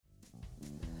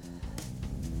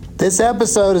This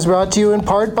episode is brought to you in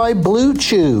part by Blue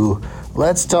Chew.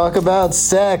 Let's talk about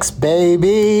sex,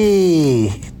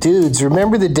 baby. Dudes,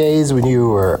 remember the days when you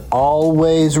were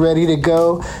always ready to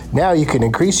go? Now you can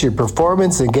increase your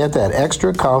performance and get that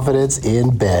extra confidence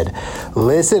in bed.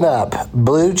 Listen up,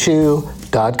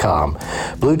 BlueChew.com.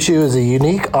 Blue Chew is a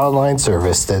unique online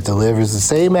service that delivers the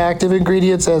same active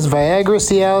ingredients as Viagra,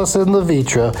 Cialis, and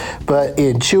Levitra, but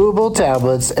in chewable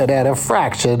tablets and at a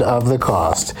fraction of the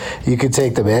cost. You can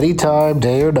take them anytime,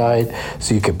 day or night,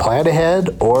 so you can plan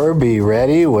ahead or be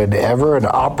ready whenever an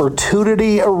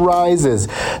opportunity arises.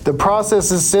 The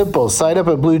process is simple. Sign up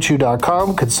at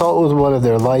BlueChew.com, consult with one of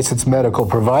their licensed medical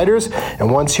providers, and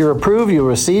once you're approved, you'll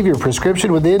receive your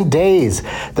prescription within days.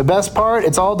 The best part,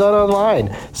 it's all done online,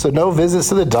 so no visits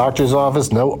to the doctor's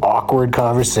office, no awkward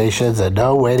conversations, and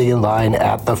no waiting in line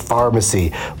at the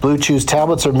pharmacy. Blue Chew's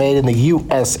tablets are made in the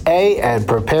USA and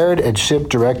prepared and shipped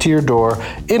direct to your door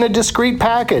in a discreet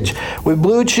package. With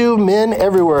Blue Chew, men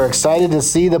everywhere are excited to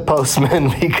see the postman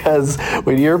because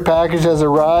when your package has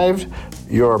arrived,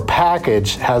 your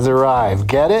package has arrived.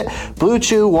 Get it? Blue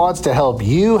Chew wants to help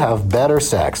you have better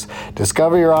sex.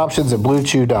 Discover your options at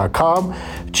BlueChew.com.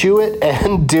 Chew it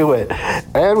and do it.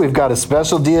 And we've got a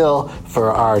special deal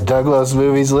for our Douglas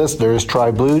Movies listeners.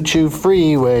 Try Blue Chew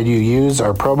free when you use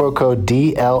our promo code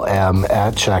DLM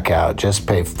at checkout. Just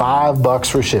pay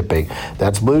 $5 for shipping.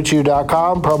 That's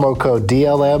BlueChew.com, promo code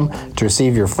DLM to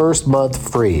receive your first month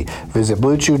free. Visit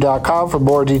BlueChew.com for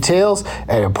more details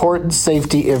and important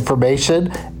safety information.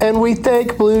 And we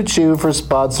thank Blue Chew for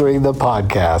sponsoring the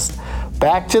podcast.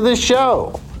 Back to the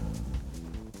show.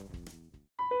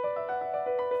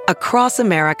 Across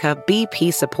America,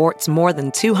 BP supports more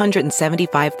than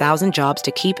 275,000 jobs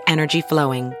to keep energy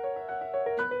flowing.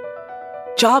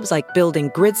 Jobs like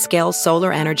building grid-scale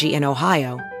solar energy in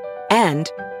Ohio and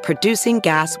producing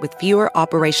gas with fewer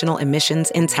operational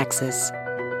emissions in Texas.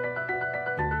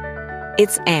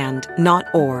 It's and, not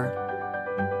or.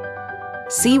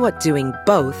 See what doing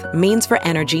both means for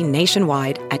energy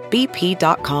nationwide at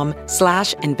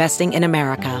bp.com/investing in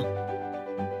America.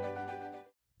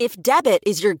 If debit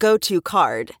is your go-to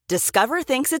card, Discover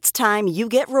thinks it's time you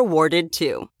get rewarded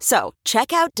too. So,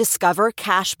 check out Discover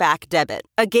Cashback Debit,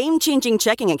 a game-changing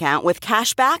checking account with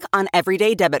cashback on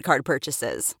everyday debit card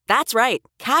purchases. That's right,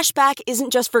 cashback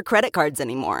isn't just for credit cards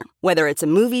anymore. Whether it's a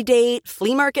movie date,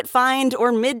 flea market find,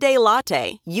 or midday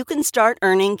latte, you can start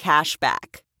earning cash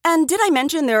back. And did I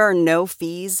mention there are no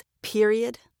fees,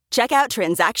 period? Check out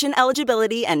transaction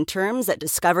eligibility and terms at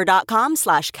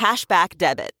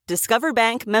discover.com/cashbackdebit. Discover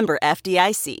Bank, member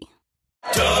FDIC.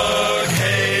 Doug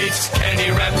hates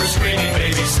candy wrappers, screaming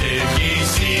baby sticky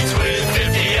seeds with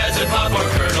 50 as and popcorn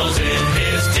kernels in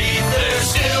his teeth.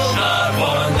 There's still not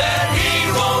one that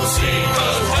he won't see,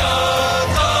 'cause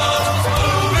Doug loves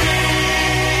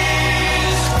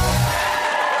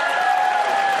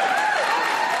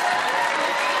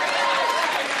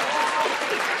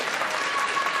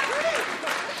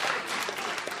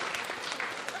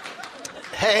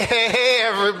Hey,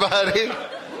 everybody.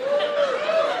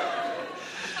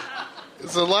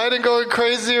 Is the lighting going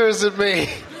crazy or is it me?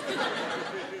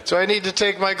 Do I need to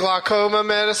take my glaucoma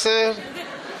medicine?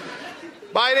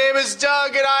 My name is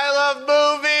Doug and I love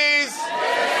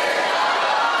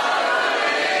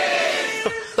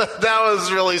movies. That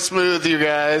was really smooth, you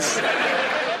guys.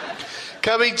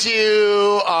 Coming to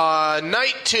you on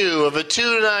night 2 of a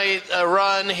 2-night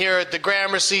run here at the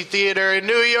Gramercy Theater in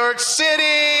New York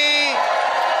City.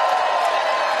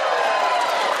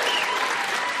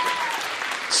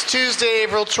 It's Tuesday,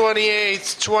 April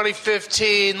 28th,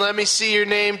 2015. Let me see your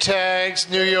name tags,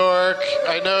 New York.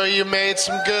 I know you made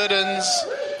some good uns.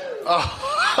 Oh,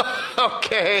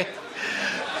 okay.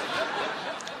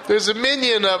 There's a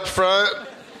minion up front.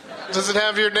 Does it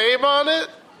have your name on it?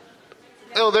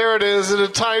 Oh, there it is, in a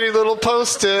tiny little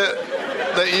Post-it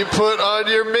that you put on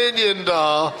your Minion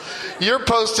doll. Your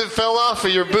Post-it fell off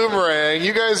of your boomerang.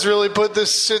 You guys really put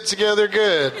this shit together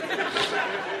good.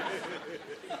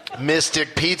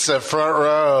 Mystic Pizza, front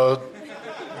row,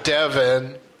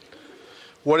 Devin.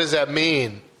 What does that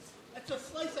mean? It's a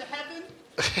slice of heaven.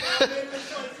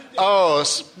 Oh,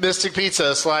 Mystic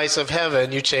Pizza, a slice of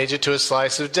heaven. You change it to a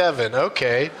slice of Devin.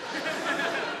 Okay.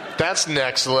 That's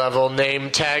next level name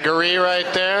taggery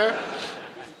right there.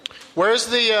 Where's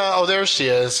the, oh, there she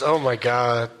is. Oh my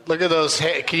God. Look at those,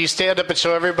 can you stand up and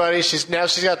show everybody? She's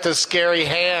got the scary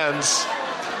hands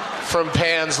from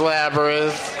Pan's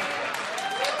Labyrinth.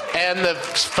 And the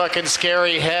fucking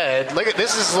scary head. Look at,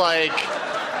 this is like,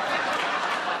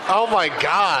 oh my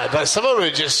God. Someone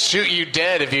would just shoot you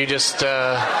dead if you just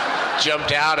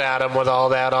jumped out at him with all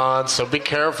that on, so be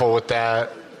careful with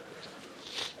that.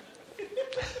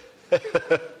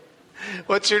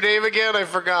 What's your name again? I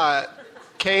forgot.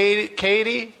 Katie?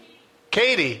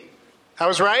 Katie. I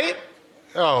was right?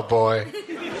 Oh, boy.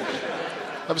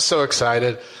 I'm so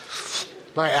excited.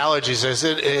 My allergies.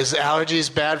 Is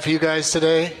allergies bad for you guys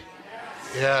today?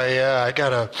 Yeah. I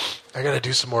gotta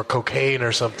do some more cocaine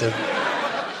or something.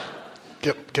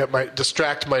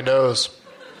 Distract my nose.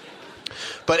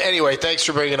 But anyway, thanks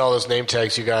for bringing all those name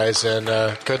tags, you guys, and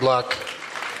good luck.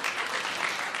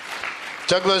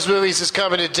 Doug Loves Movies is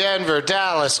coming to Denver,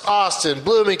 Dallas, Austin,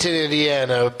 Bloomington,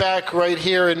 Indiana, back right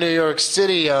here in New York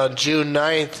City on June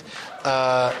 9th,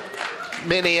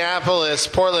 Minneapolis,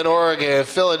 Portland, Oregon,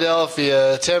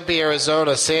 Philadelphia, Tempe,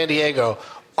 Arizona, San Diego.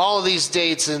 All of these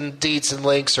dates and deets and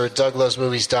links are at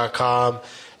douglovesmovies.com.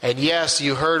 And yes,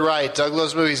 you heard right. Doug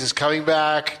Loves Movies is coming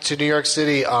back to New York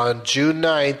City on June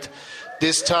 9th,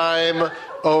 this time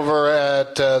over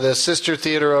at the Sister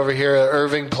Theater over here at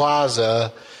Irving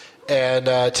Plaza.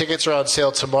 And tickets are on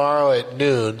sale tomorrow at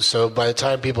noon, so by the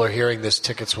time people are hearing this,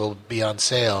 tickets will be on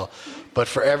sale. But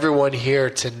for everyone here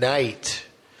tonight,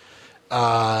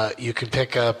 you can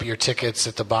pick up your tickets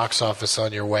at the box office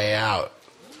on your way out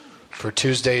for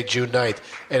Tuesday, June 9th.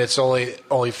 And it's only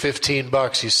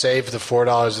 $15. You save the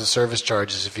 $4 in service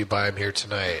charges if you buy them here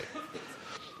tonight.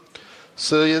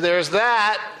 So there's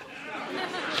that.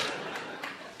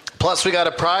 Plus, we got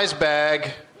a prize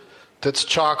bag that's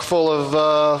chock full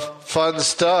of fun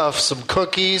stuff. Some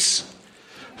cookies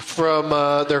from,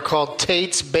 they're called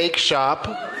Tate's Bake Shop.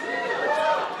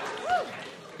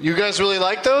 You guys really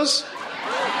like those?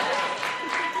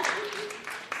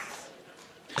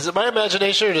 Is it my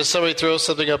imagination or does somebody throw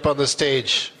something up on the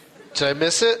stage? Did I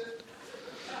miss it?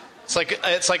 It's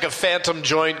like a phantom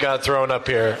joint got thrown up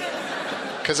here.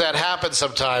 Because that happens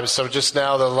sometimes. So just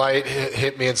now the light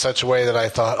hit me in such a way that I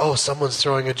thought, oh, someone's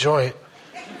throwing a joint.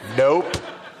 Nope.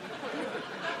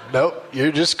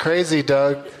 You're just crazy,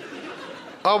 Doug.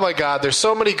 Oh, my God. There's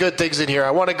so many good things in here.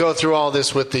 I want to go through all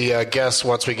this with the guests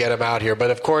once we get them out here.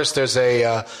 But, of course, there's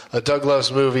a Doug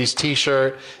Loves Movies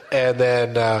T-shirt and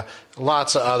then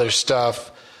lots of other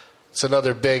stuff. It's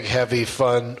another big, heavy,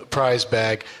 fun prize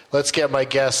bag. Let's get my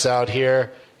guests out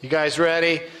here. You guys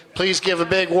ready? Please give a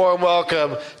big warm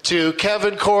welcome to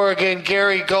Kevin Corrigan,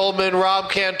 Gary Gulman, Rob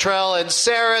Cantrell, and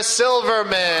Sarah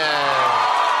Silverman.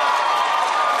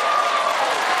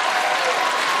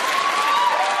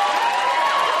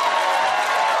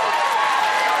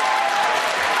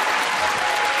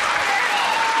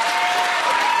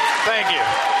 Thank you.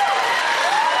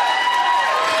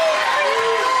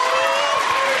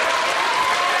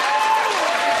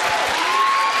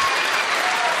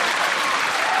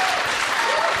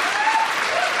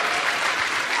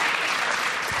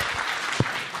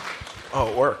 Oh,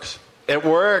 it works. It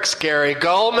works, Gary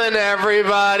Gulman,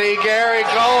 everybody. Gary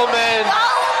Gulman.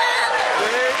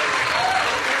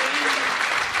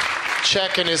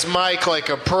 Checking his mic like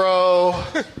a pro.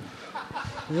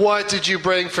 What did you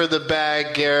bring for the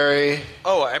bag, Gary?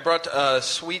 Oh, I brought a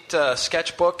sweet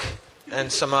sketchbook and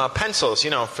some pencils,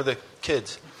 for the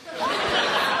kids.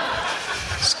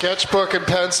 Sketchbook and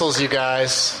pencils, you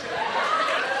guys.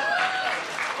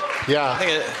 Yeah. I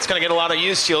think it's going to get a lot of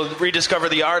use. You'll rediscover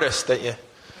the artist that you...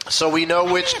 So we know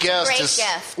which guest is.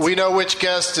 We know which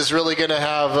guest is really going to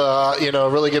have,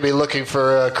 really going to be looking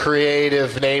for a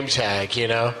creative name tag.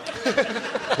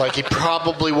 Like he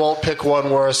probably won't pick one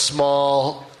where a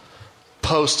small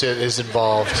Post-it is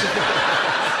involved.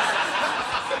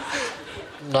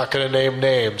 I'm not going to name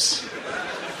names.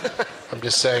 I'm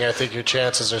just saying I think your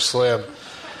chances are slim.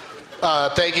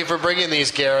 Thank you for bringing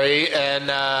these, Gary. And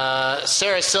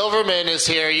Sarah Silverman is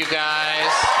here, you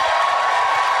guys.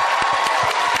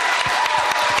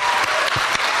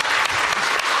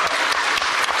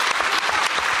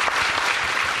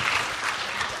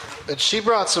 And she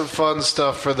brought some fun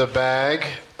stuff for the bag.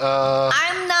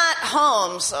 I'm not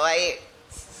home, so I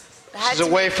had She's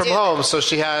to away from home, so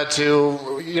she had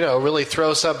to, really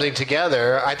throw something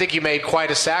together. I think you made quite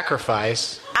a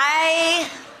sacrifice. I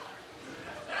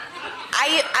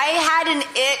had an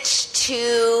itch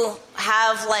to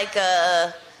have like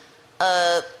a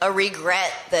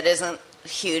regret that isn't a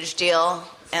huge deal,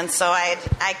 and so I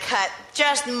cut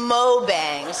just mo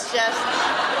bangs,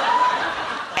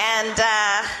 and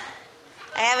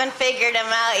I haven't figured them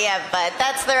out yet, but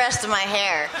that's the rest of my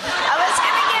hair.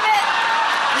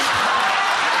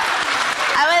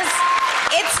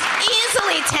 It's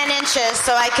easily 10 inches,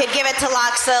 so I could give it to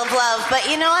Locks of Love, but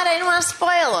you know what? I didn't want to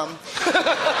spoil them.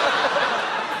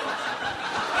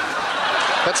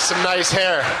 That's some nice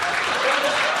hair.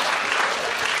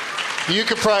 You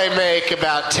could probably make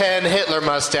about 10 Hitler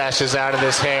mustaches out of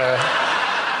this hair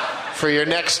For your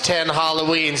next 10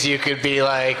 Halloweens, you could be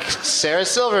like, Sarah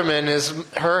Silverman,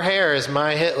 her hair is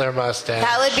my Hitler mustache.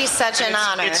 That would be such an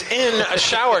honor. It's in a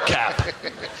shower cap.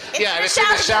 It's in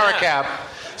a shower cap.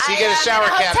 So you get a shower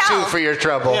cap, too, for your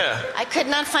trouble. Yeah. I could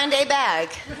not find a bag.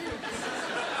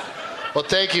 Well,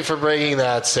 thank you for bringing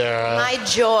that, Sarah. My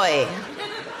joy.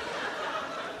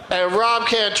 And Rob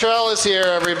Cantrell is here,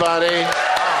 everybody.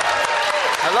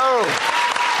 Hello.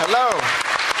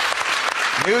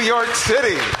 New York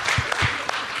City.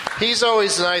 He's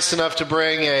always nice enough to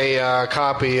bring a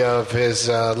copy of his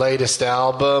latest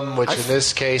album, which in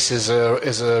this case is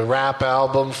a rap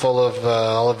album full of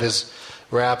all of his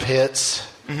rap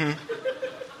hits. Mm-hmm.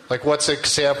 Like, what's an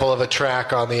example of a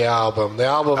track on the album? The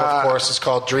album, of course, is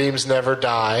called Dreams Never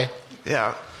Die.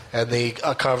 Yeah. And the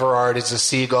cover art is a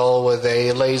seagull with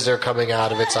a laser coming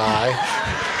out of its eye.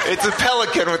 It's a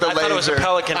pelican with a laser. I thought it was a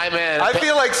pelican. I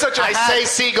feel like such a I say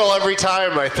seagull every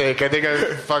time, I think. I think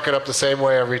I fuck it up the same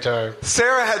way every time.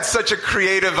 Sarah had such a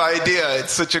creative idea.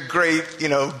 It's such a great,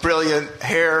 brilliant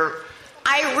hair.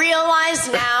 I realize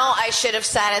now I should have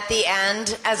sat at the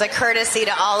end as a courtesy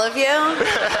to all of you.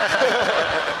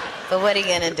 But what are you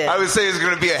going to do? I would say it's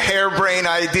going to be a harebrained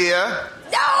idea.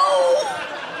 No!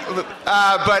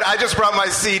 But I just brought my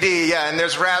CD, and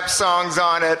there's rap songs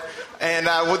on it. And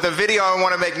with the video I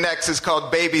want to make next is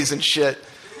called Babies and Shit.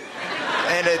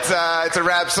 And it's a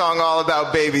rap song all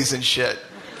about babies and shit.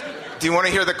 Do you want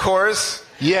to hear the chorus?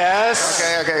 Yes.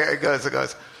 Okay, it goes.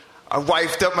 I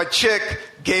wifed up my chick,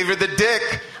 gave her the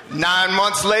dick. 9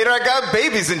 months later, I got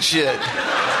babies and shit.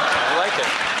 I like it.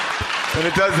 And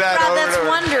it does that Rob, over that's and over.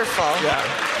 wonderful. Yeah.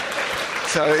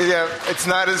 So, it's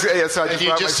not as... Yeah, so And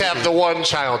you just have the one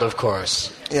child, of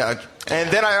course. Yeah. And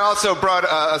then I also brought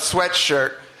a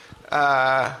sweatshirt.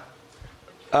 A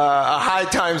High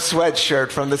Time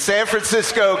sweatshirt from the San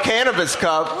Francisco Cannabis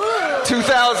Cup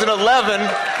 2011.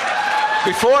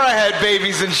 Before I had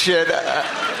babies and shit,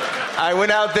 I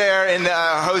went out there and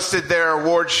hosted their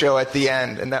award show at the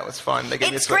end, and that was fun. They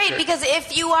gave It's me a great sweatshirt. because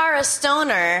if you are a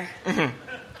stoner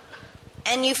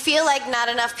and you feel like not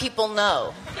enough people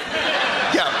know,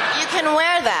 Yeah. you can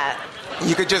wear that.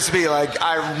 You could just be like,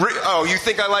 you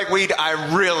think I like weed?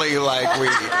 I really like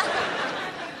weed.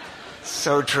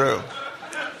 So true.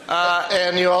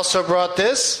 And you also brought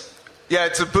this? Yeah,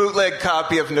 it's a bootleg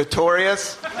copy of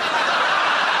Notorious.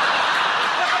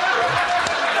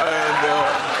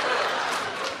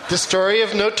 The story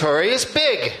of Notorious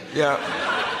Big. Yeah.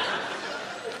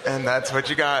 And that's what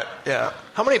you got. Yeah.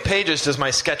 How many pages does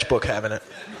my sketchbook have in it?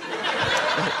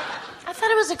 I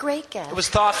thought it was a great guess. It was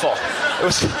thoughtful. It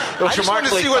was I just wanted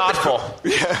to remarkably see what thoughtful.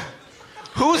 Yeah.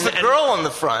 Who's the girl on the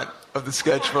front of the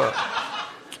sketchbook?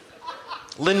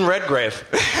 Lynn Redgrave.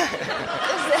 Is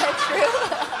that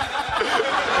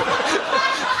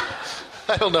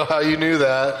true? I don't know how you knew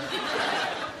that,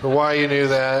 or why you knew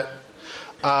that.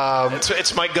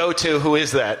 It's my go-to. Who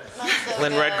is that?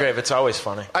 Lynn Redgrave. It's always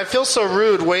funny. I feel so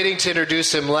rude waiting to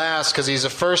introduce him last because he's a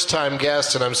first-time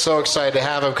guest, and I'm so excited to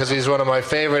have him because he's one of my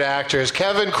favorite actors.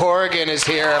 Kevin Corrigan is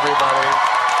here, everybody.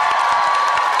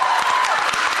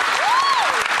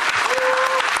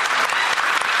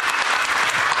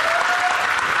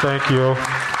 Thank you.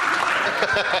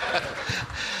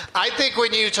 I think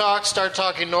when you start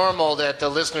talking normal, that the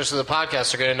listeners to the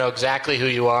podcast are going to know exactly who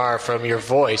you are from your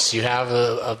voice. You have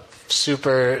a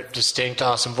super distinct,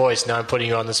 awesome voice. Now I'm putting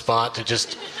you on the spot to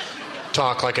just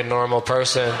talk like a normal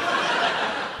person.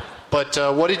 But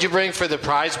what did you bring for the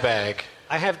prize bag?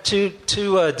 I have two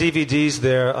DVDs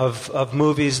there of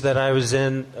movies that I was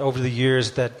in over the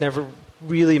years that never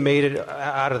really made it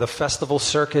out of the festival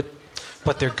circuit,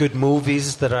 but they're good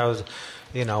movies that I was...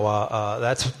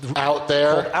 that's Out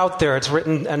There. Out There. It's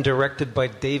written and directed by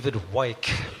David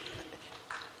Wyke,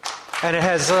 and it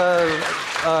has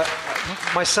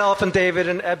myself and David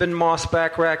and Eben Moss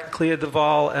Backrack, and Clea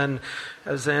Duvall, and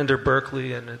Xander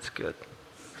Berkeley, and it's good.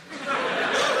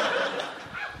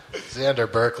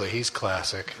 Xander Berkeley, he's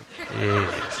classic.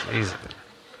 He's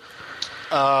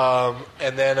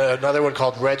And then another one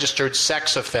called Registered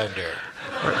Sex Offender.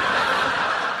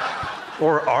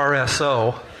 or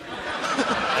RSO.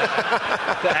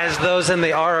 As those in the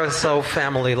RSO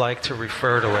family like to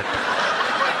refer to it.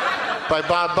 By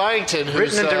Bob Byington. Who's,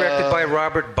 Written and directed by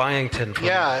Robert Byington.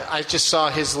 Yeah, I just saw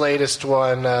his latest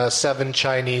one, Seven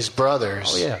Chinese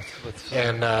Brothers. Oh, yeah.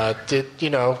 And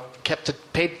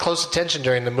paid close attention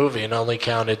during the movie and only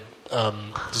counted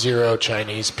 0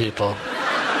 Chinese people.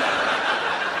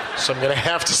 So I'm going to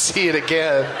have to see it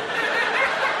again.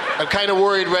 I'm kind of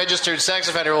worried Registered Sex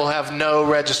Offender will have no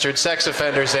registered sex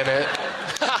offenders in it.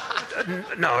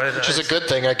 No, Which is a good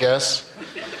thing, I guess.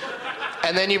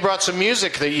 And then you brought some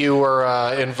music that you were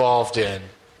involved in.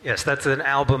 Yes, that's an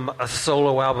album, a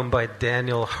solo album by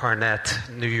Daniel Harnett,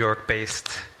 New York-based,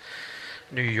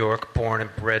 New York, born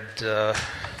and bred,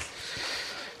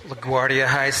 LaGuardia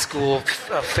High School,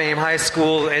 Fame High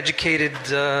School, educated.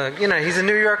 He's a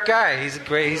New York guy. He's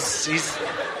great. He's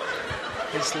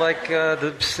like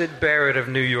the Sid Barrett of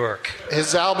New York.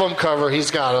 His album cover,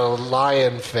 he's got a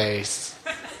lion face.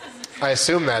 I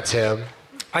assume that's him.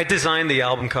 I designed the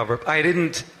album cover. I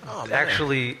didn't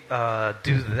actually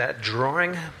do that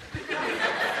drawing.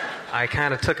 I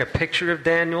kind of took a picture of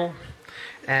Daniel,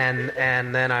 and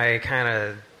then I kind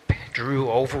of drew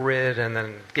over it, and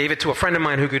then gave it to a friend of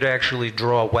mine who could actually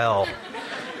draw well.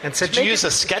 And said, "Did you use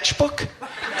a sketchbook?"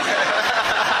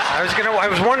 I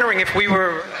was wondering if we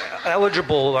were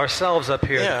eligible ourselves up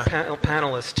here,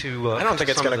 panelists, to. I don't think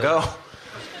it's going to go.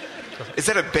 Is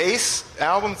that a bass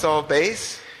album? It's all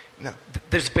bass? No.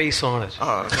 There's bass on it.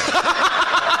 Oh. Okay.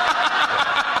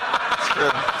 That's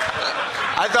good.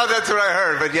 I thought that's what I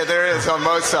heard, but yeah, there is on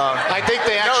most songs. I think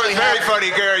they actually very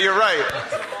funny, Gary. You're right.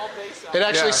 It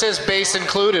actually says bass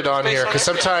included on here, because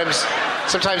sometimes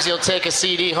you'll take a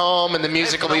CD home and the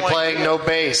music will be playing no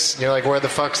bass. And you're like, where the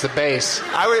fuck's the bass?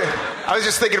 I was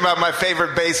just thinking about my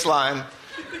favorite bass line. Is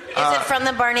it from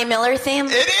the Barney Miller theme?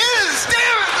 It is! Damn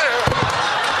it!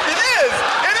 It is!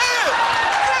 It is!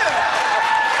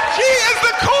 She is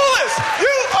the coolest!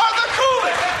 You are the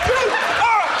coolest! You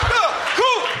are the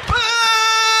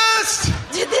coolest!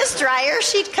 Did this dryer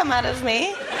sheet come out of me?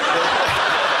 It's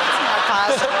not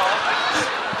possible.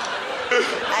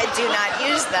 I do not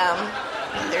use them.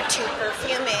 They're too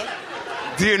perfumey.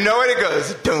 Do you know it? It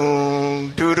goes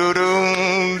doom doo doo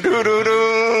doom doo doo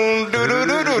doom doo doo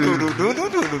doo doo doo doo doo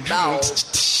doo doo.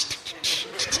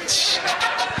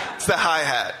 It's the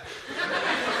hi-hat.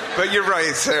 But you're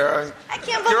right, Sarah. I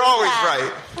can't believe You're always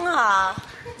that. right. Aw.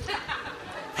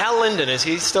 Hal Linden, is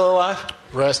he still alive?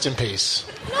 Rest in peace.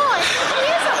 No, he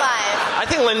is alive. I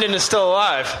think Linden is still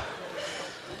alive.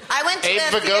 I went to Abe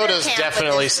the theater Vigoda's camp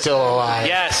definitely with this. still alive.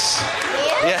 Yes. He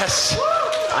is? Yes.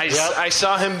 I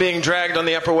saw him being dragged on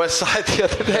the Upper West Side the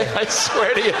other day. I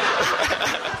swear to you.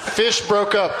 Fish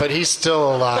broke up, but he's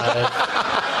still alive.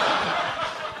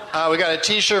 We got a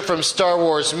T-shirt from Star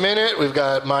Wars Minute. We've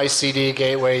got my CD,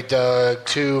 Gateway Doug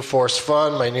 2, Force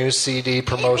Fun. My new CD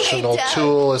promotional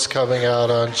tool is coming out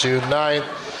on June 9th.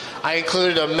 I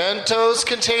included a Mentos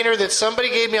container that somebody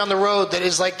gave me on the road that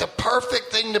is like the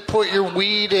perfect thing to put your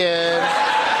weed in.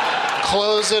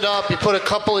 Close it up. You put a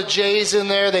couple of J's in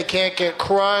there. They can't get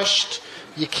crushed.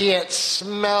 You can't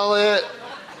smell it.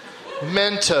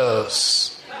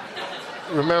 Mentos.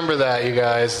 Remember that, you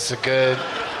guys. It's a good...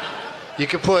 You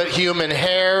can put human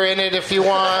hair in it if you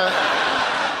want.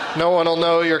 No one will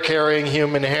know you're carrying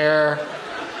human hair.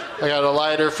 I got a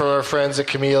lighter from our friends at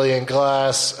Chameleon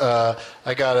Glass. I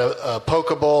got a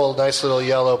Pokeball, a nice little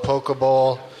yellow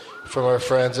Pokeball from our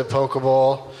friends at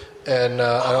Pokeball. And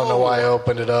I don't know why I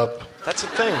opened it up. That's a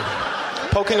thing.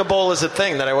 Poking a bowl is a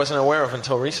thing that I wasn't aware of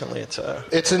until recently. It's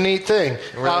a neat thing.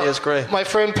 It really is great. My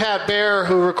friend Pat Bear,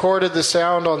 who recorded the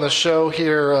sound on the show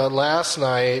here last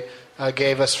night,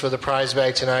 gave us for the prize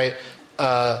bag tonight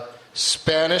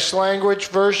Spanish language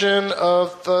version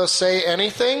of Say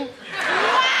Anything.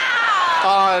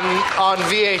 On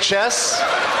VHS.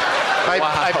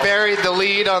 I buried the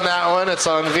lead on that one. It's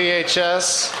on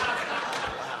VHS.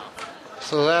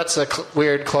 So that's a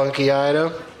weird, clunky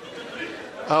item.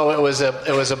 Oh, it was a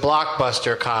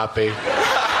Blockbuster copy.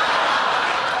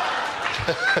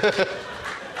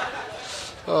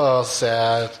 Oh,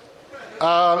 sad.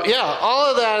 All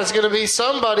of that is going to be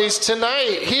somebody's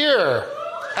tonight here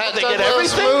at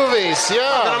Douglas Movies. Yeah.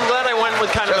 Well, I'm glad I went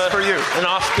with kind of an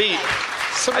offbeat.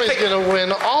 Somebody's going to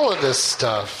win all of this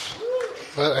stuff.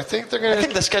 But I think they're going to... I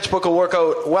think the sketchbook will work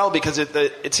out well because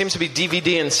it seems to be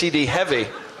DVD and CD heavy.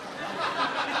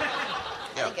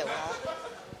 I think it will.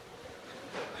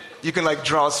 You can like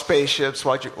draw spaceships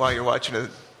while you're watching a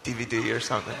DVD or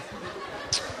something.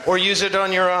 Or use it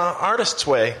on your artist's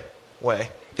way.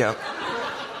 Yeah.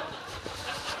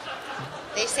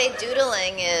 They say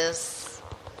doodling is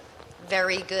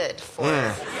very good for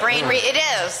brain. It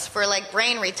is for like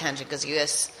brain retention because you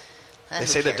just. They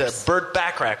say that Burt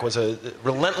Bacharach was a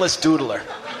relentless doodler.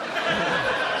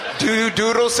 Do you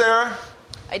doodle, Sarah?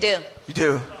 I do. You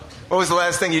do. What was the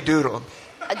last thing you doodled?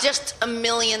 Just a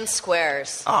million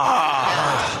squares.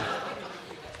 Ah,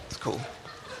 that's cool.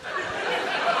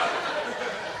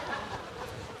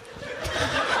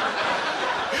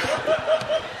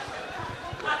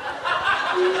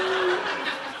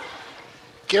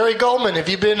 Gary Gulman, have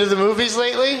you been to the movies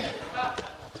lately?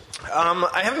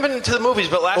 I haven't been to the movies,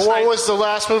 but last What night... was the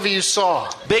last movie you saw?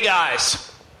 Big Eyes.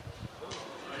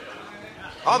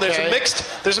 Oh, there's a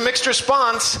mixed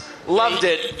response. Loved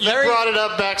it. You brought it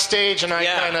up backstage, and I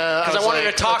kind of... Because I wanted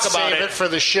to talk about save it for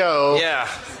the show. Yeah.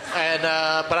 And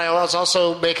but I was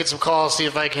also making some calls, see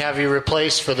if I can have you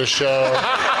replaced for the show.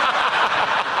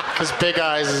 Because Big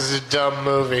Eyes is a dumb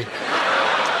movie.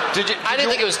 I didn't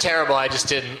think it was terrible. I just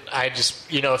didn't. If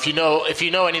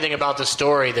you know anything about the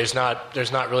story, there's not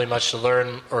really much to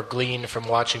learn or glean from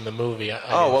watching the movie.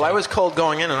 I was cold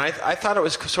going in, and I thought it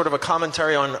was sort of a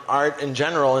commentary on art in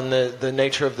general and the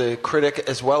nature of the critic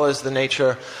as well as the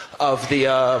nature of the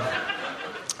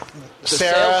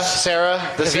Sarah,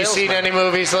 have you seen any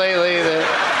movies lately?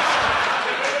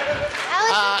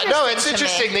 No, it's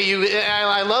interesting that you.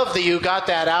 I love that you got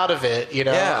that out of it.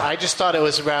 Yeah. I just thought it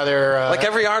was rather like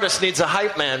every artist needs a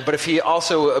hype man, but if he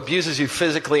also abuses you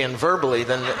physically and verbally,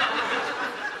 then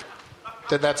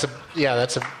that's a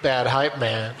bad hype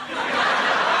man.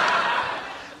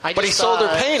 But he sold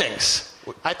her paintings.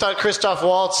 I thought Christoph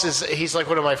Waltz he's like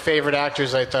one of my favorite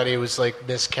actors. I thought he was like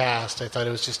miscast. I thought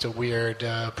it was just a weird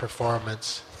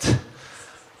performance.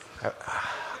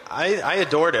 I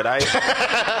adored it.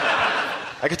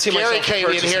 I could see Gary myself came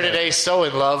in here today so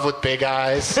in love with Big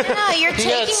Eyes. No, you're he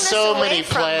taking had this so away many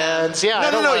from plans. them.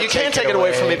 Yeah, No, you can't take it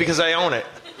away from me because I own it.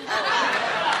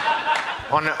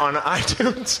 On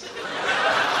iTunes.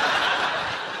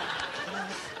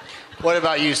 What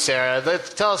about you, Sarah?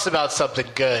 Tell us about something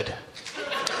good.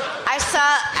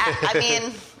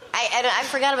 I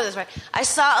forgot about this part. I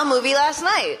saw a movie last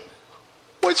night.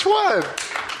 Which one?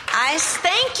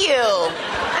 Thank you.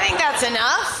 I think that's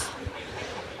enough.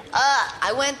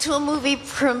 I went to a movie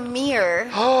premiere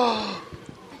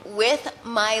with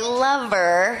my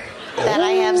lover that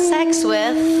I have sex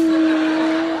with,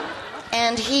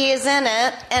 and he is in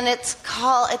it, and it's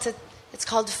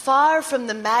called Far from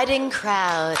the Madding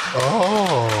Crowd.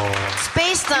 Oh. It's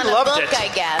based on a book, I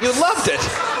guess. You loved it.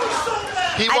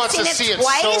 He wants to see it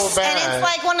twice, so bad. and it's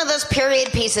like one of those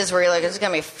period pieces where you're like, it's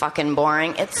gonna be fucking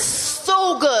boring. It's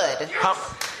so good.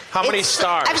 How many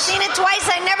stars? I've seen it twice.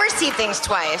 I never see things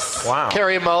twice. Wow.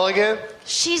 Carey Mulligan?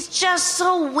 She's just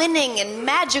so winning and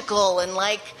magical and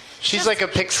like... She's like a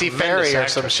pixie fairy or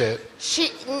some shit.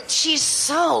 She's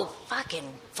so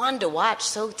fucking fun to watch,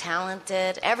 so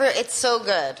talented. It's so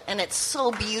good, and it's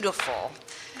so beautiful.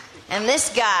 And this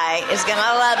guy is gonna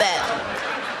love it.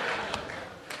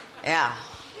 Yeah.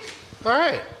 All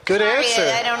right. Good answer.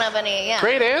 I don't have any... Yeah.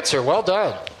 Great answer. Well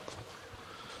done.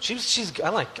 I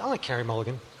like Carey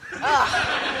Mulligan.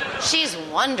 Oh, she's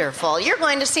wonderful. You're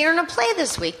going to see her in a play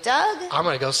this week, Doug. I'm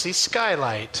going to go see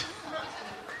Skylight.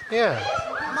 Yeah.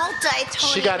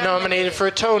 Multi-Tony. She got nominated for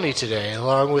a Tony today,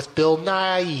 along with Bill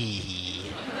Nighy.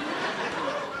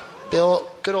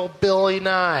 Good old Billy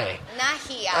Nye.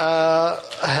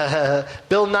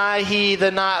 Bill Nighy,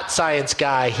 the not science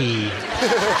guy,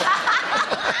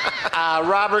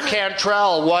 Robert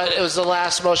Cantrell, what was the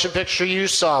last motion picture you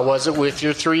saw? Was it with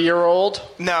your 3-year-old?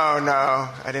 No,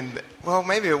 I didn't. Well,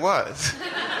 maybe it was.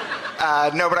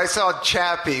 No, but I saw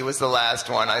Chappie was the last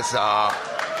one I saw.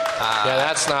 Yeah,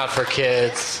 that's not for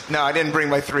kids. No, I didn't bring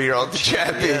my 3-year-old to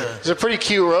Chappie. Yeah. It's a pretty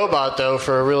cute robot, though,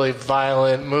 for a really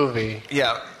violent movie.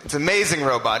 Yeah, it's an amazing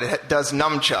robot. It does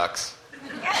nunchucks.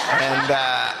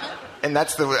 And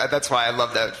that's why I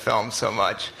love that film so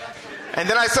much. And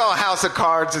then I saw House of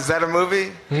Cards. Is that a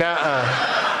movie?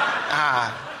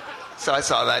 Nuh-uh. So I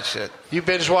saw that shit. You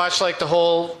binge watched like the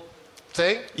whole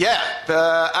thing? Yeah.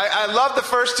 I love the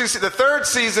first two. The third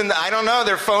season, I don't know.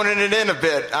 They're phoning it in a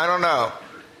bit. I don't know.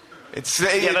 That's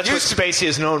what Spacey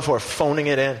is known for, phoning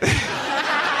it in. He's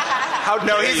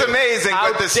amazing.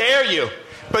 How dare you?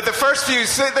 But the first few,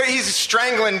 he's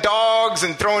strangling dogs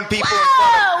and throwing people in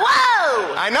front of...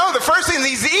 Whoa! I know. The first season,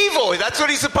 he's evil. That's what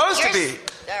he's supposed to be.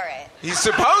 All right. He's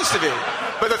supposed to be.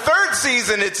 But the third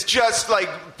season, it's just like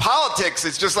politics.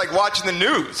 It's just like watching the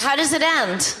news. How does it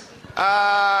end?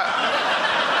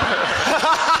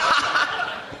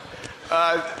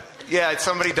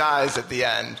 Somebody dies at the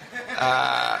end.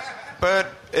 But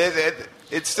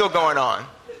it's still going on.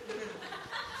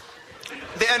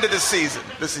 The end of the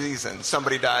season.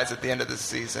 Somebody dies at the end of the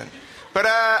season. But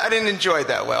I didn't enjoy it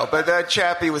that well. But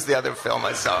Chappie was the other film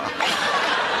I saw.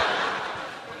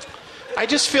 I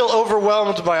just feel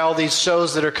overwhelmed by all these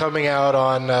shows that are coming out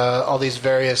on all these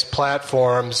various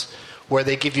platforms where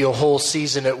they give you a whole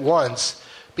season at once.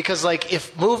 Because, like,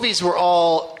 if movies were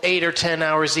all 8 or 10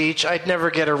 hours each, I'd never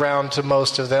get around to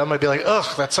most of them. I'd be like, ugh,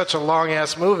 that's such a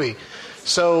long-ass movie.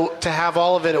 So to have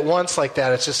all of it at once like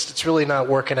that, it's really not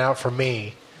working out for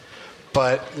me.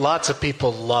 but lots of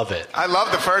people love it. I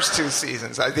love the first 2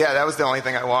 seasons. That was the only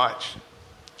thing I watched.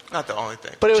 Not the only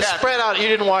thing. But it was spread out. You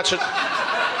didn't watch it.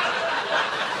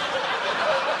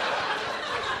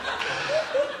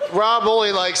 Rob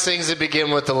only likes things that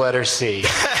begin with the letter C.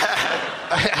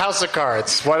 House of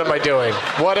Cards. What am I doing?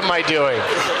 What am I doing?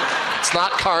 It's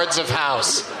not Cards of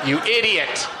House. You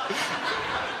idiot.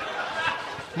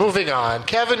 Moving on.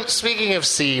 Kevin, speaking of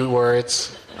C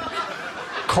words,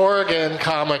 Corrigan,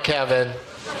 Kevin.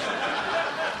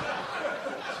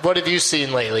 What have you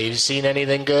seen lately? Have you seen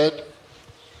anything good?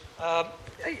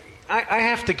 I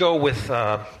have to go with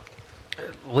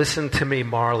Listen to Me,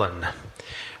 Marlon.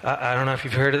 I don't know if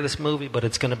you've heard of this movie, but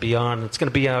it's going to be on. It's going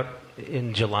to be out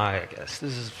in July, I guess.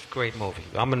 This is a great movie.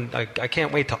 I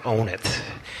can't wait to own it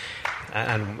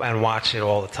and watch it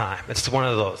all the time. It's one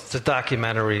of those. It's a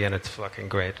documentary, and it's fucking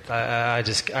great. I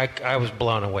was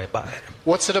blown away by it.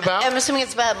 What's it about? I'm assuming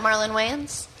it's about Marlon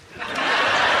Wayans.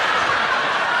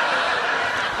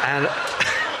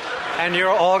 And you're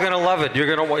all gonna love it. You're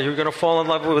gonna fall in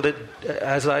love with it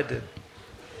as I did.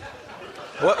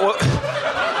 What?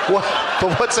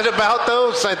 But what's it about, though?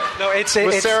 Was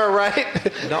Sarah right?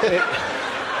 No.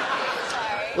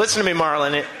 Listen to me,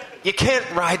 Marlon. You can't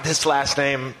ride this last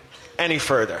name any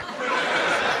further.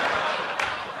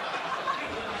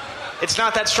 It's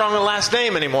not that strong a last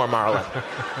name anymore, Marlon.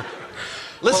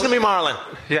 Listen to me, Marlon.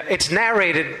 Yeah, it's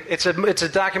narrated. It's a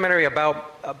documentary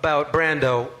about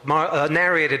Brando,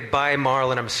 narrated by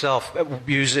Marlon himself,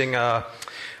 using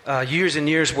years and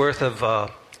years worth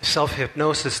of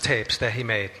self-hypnosis tapes that he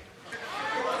made,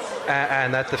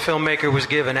 and that the filmmaker was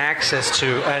given access to.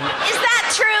 And is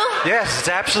that true? Yes, it's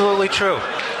absolutely true.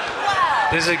 Wow.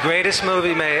 This is the greatest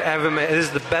movie ever made. This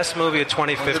is the best movie of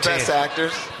 2015. The best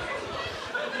actors.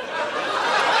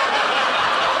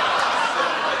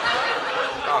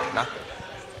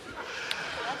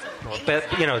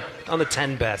 On the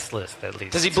 10 best list, at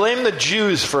least. Does he blame the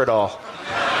Jews for it all?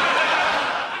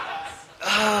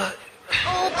 Oh,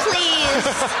 please.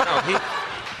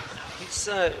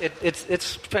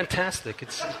 It's fantastic.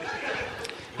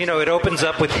 It opens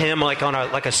up with him like on a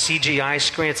CGI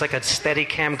screen. It's like a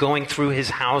Steadicam going through his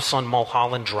house on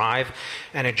Mulholland Drive,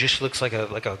 and it just looks like a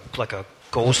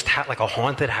ghost house, like a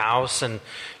haunted house, and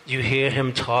you hear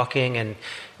him talking, and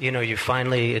you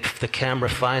finally the camera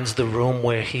finds the room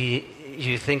where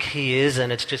you think he is,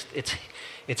 and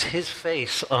it's his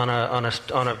face on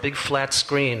a big flat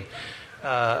screen,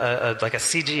 like a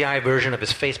CGI version of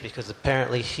his face, because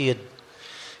apparently he had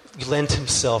lent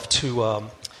himself to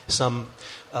some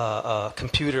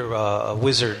computer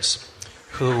wizards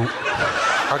who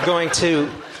are going to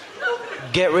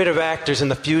get rid of actors in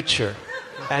the future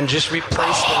and just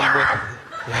replace them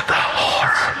with the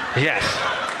horror. Yes,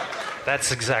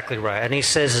 that's exactly right. And he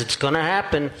says it's gonna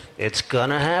happen. It's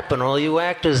gonna happen. All you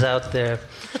actors out there,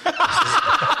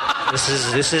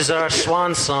 this is our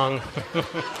swan song.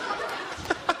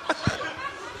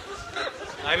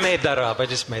 I made that up. I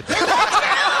just made that up.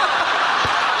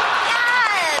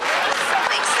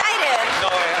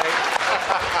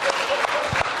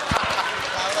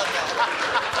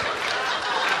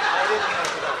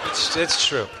 It's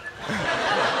true.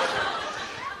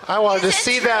 I wanted to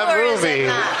see that movie.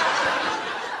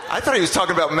 I thought he was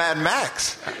talking about Mad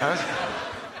Max.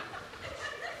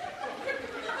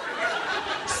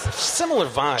 Similar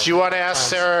vibe. Do you want to ask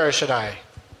Sarah, or should I?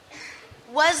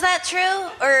 Was that true,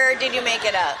 or did you make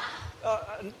it up?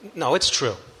 No, it's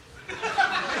true.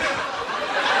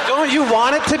 Don't you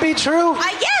want it to be true?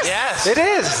 Yes. Yes. It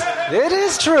is. It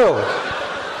is true.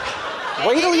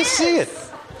 Wait till you see it.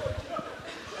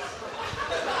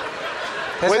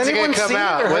 When's it going to come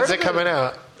out? When's it coming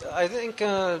out? I think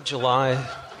July.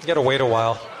 You got to wait a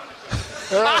while.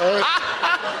 All right.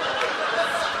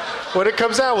 When it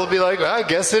comes out, we'll be like, well, I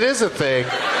guess it is a thing.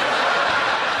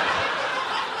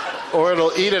 Or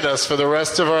it'll eat at us for the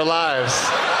rest of our lives.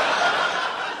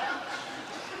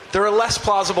 There are less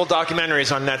plausible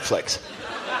documentaries on Netflix.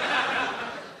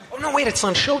 Oh, no, wait, it's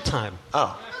on Showtime.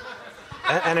 Oh.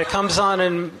 And it comes on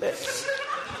in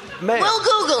May. We'll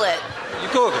Google it. You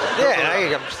Google it.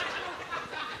 Yeah,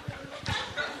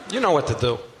 you know what to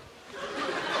do.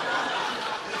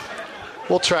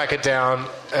 We'll track it down,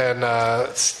 and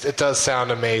it does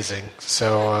sound amazing.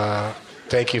 So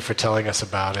thank you for telling us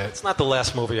about it. It's not the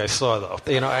last movie I saw, though.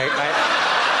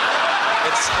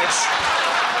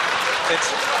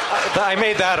 I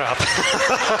made that up.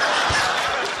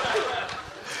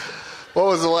 What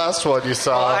was the last one you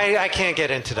saw? Well, I can't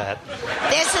get into that.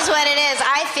 This is what it is.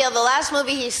 I feel the last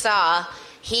movie he saw,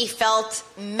 he felt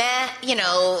not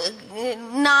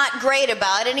great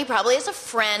about it, and he probably has a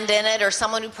friend in it or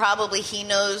someone who probably he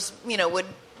knows, would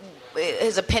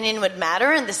his opinion would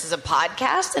matter, and this is a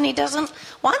podcast, and he doesn't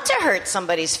want to hurt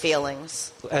somebody's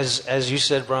feelings. As you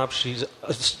said, Rob,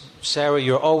 Sarah,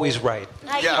 you're always right.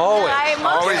 Always. I mostly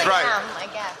Always right. am, I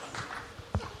guess.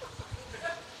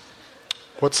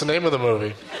 What's the name of the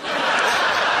movie?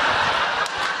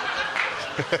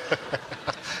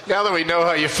 Now that we know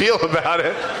how you feel about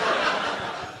it.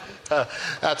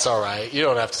 That's all right. You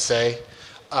don't have to say.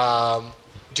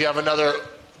 Do you have another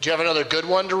good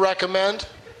one to recommend?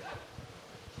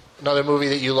 Another movie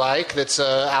that you like that's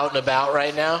out and about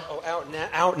right now? Oh,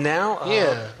 out now?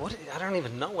 Yeah. I don't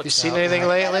even know what's You seen out anything now.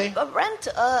 lately? Rent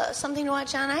something to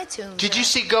watch on iTunes. Did you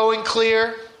see Going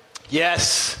Clear?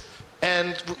 Yes.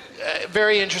 And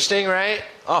very interesting, right?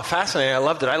 Oh, fascinating. I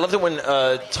loved it. I loved it when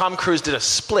Tom Cruise did a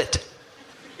split.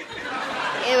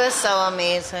 It was so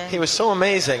amazing. He was so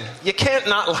amazing. You can't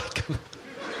not like him.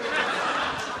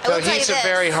 So he's a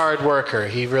very hard worker.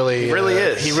 He really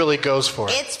is. He really goes for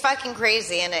it. It's fucking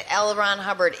crazy, and L. Ron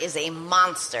Hubbard is a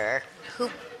monster who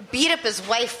beat up his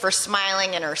wife for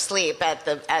smiling in her sleep at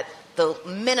the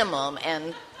minimum,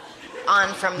 and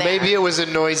on from there. Maybe it was a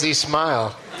noisy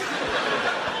smile.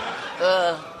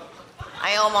 Ugh.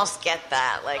 I almost get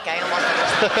that. Like, I almost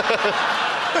understand.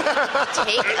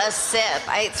 Take a sip.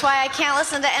 It's why I can't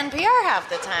listen to NPR half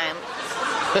the time.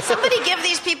 Somebody give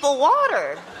these people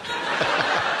water.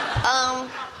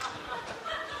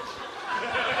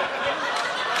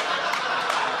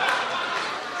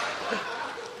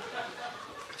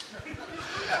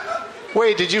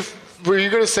 Wait, were you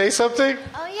going to say something?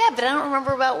 Oh, yeah, but I don't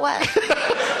remember about what.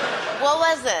 What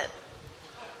was it?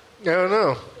 I don't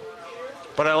know.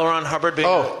 But L. Ron Hubbard being...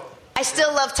 Oh. I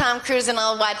still love Tom Cruise, and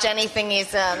I'll watch anything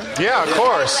he's in. Yeah, of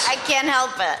course. I can't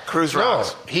help it. Cruise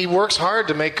rocks. No, he works hard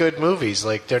to make good movies.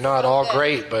 Like, they're not all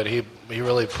great, but he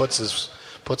really puts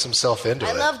himself into it.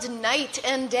 I loved Night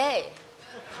and Day.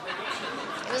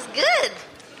 It was good.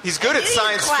 He's good at Idiot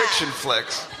science clap. fiction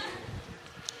flicks.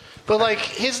 But, like,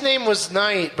 his name was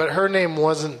Night, but her name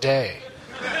wasn't Day.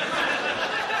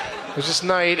 It was just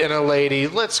Night and a lady.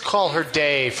 Let's call her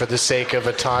Day for the sake of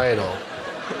a title.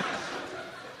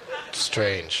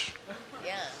 Strange.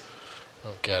 Yeah.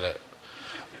 Don't get it.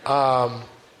 But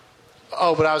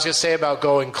I was going to say about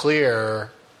Going Clear.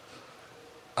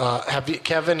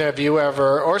 Kevin, have you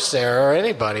ever, or Sarah, or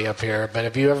anybody up here, but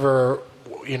have you ever,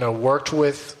 worked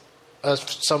with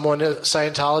someone, a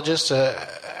Scientologist, an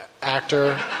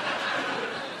actor,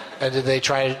 and did they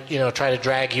try to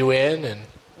drag you in, and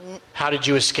how did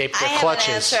you escape their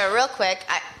clutches? I have an answer real quick.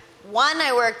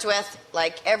 I worked with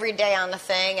like every day on the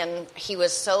thing, and he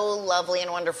was so lovely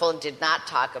and wonderful and did not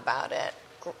talk about it.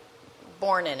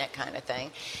 Born in it kind of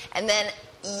thing. And then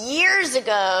years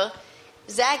ago,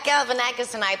 Zach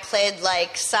Galifianakis and I played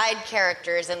like side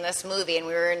characters in this movie, and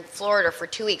we were in Florida for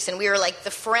 2 weeks, and we were like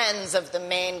the friends of the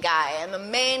main guy, and the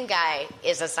main guy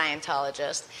is a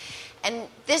Scientologist. And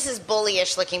this is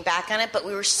bullyish looking back on it, but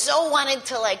we were so wanted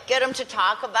to like get him to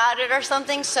talk about it or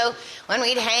something. So when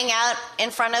we'd hang out in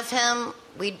front of him,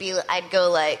 I'd go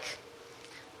like,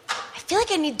 I feel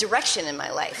like I need direction in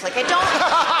my life. Like I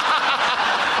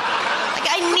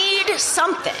need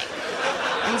something.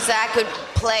 And Zach would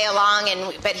play along,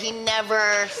 but he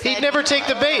never said, He'd never take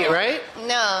the bait, right?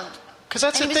 No. Because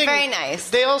that's And the he was thing. very nice.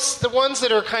 The ones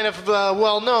that are kind of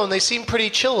well-known, they seem pretty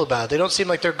chill about it. They don't seem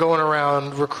like they're going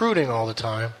around recruiting all the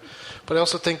time. But I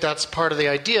also think that's part of the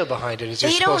idea behind it, is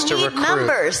you're supposed to recruit. They don't need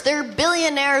members. They're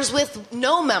billionaires with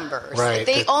no members. Right.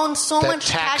 They own so that much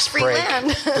tax-free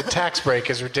land. The tax break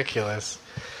is ridiculous.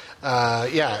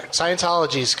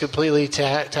 Scientology is completely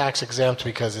tax exempt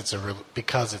because it's a religion.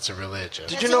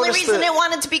 Did That's you the only notice reason it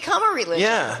wanted to become a religion.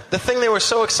 Yeah. The thing they were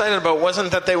so excited about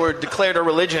wasn't that they were declared a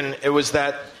religion. It was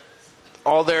that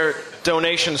all their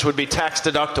donations would be tax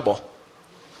deductible.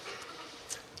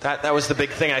 That was the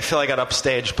big thing. I feel I got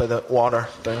upstaged by the water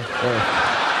thing.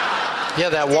 Yeah,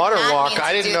 that water not walk. mean to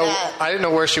I do didn't know. that. I didn't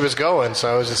know where she was going,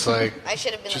 so I was just like, I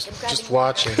should have been just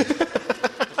watching.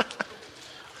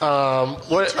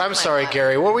 What? took I'm my sorry, money.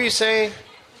 Gary. What were you saying?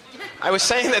 I was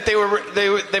saying that they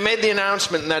made the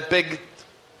announcement in that big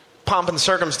pomp and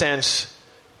circumstance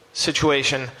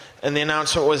situation, and the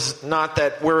announcement was not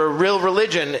that we're a real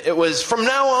religion. It was, from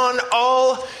now on,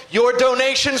 all your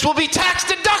donations will be tax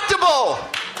deductible.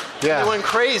 Yeah, They went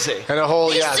crazy. and a whole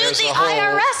They sued there's the a whole,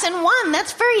 IRS and won.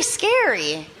 That's very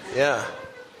scary. Yeah.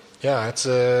 Yeah, it's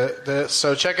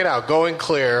so check it out. Going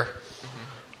Clear,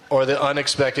 or the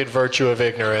unexpected virtue of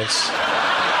ignorance. I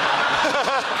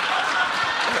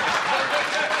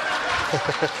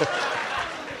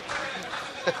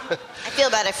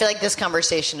feel bad. I feel like this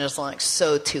conversation is like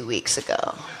 2 weeks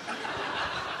ago.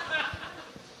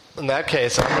 In that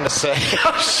case, I'm going to say,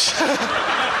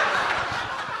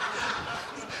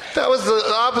 That was the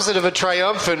opposite of a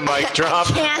triumphant mic drop.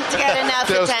 Can't get enough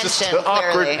That was attention. just an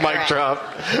awkward clearly. mic All right.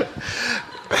 drop.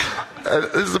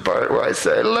 This is the part where I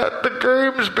say, "Let the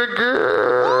games begin."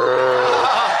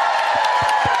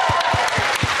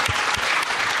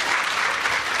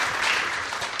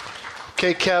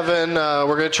 Okay, Kevin, we're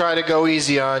going to try to go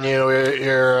easy on you.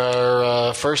 You're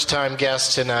our first-time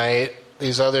guest tonight.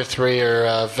 These other three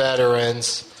are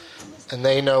veterans, and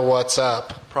they know what's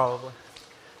up. Probably.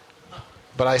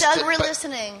 But Doug, we're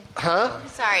listening. Huh?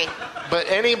 Sorry. But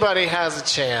anybody has a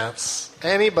chance.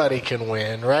 Anybody can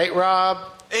win, right, Rob?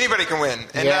 Anybody can win.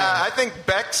 And Yeah. I think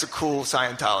Beck's a cool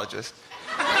Scientologist.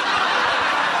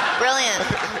 Brilliant.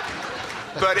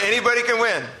 But anybody can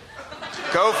win.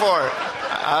 Go for it.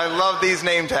 I love these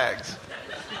name tags.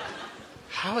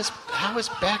 How is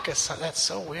Becca? That's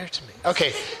so weird to me.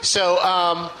 Okay, so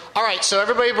all right. So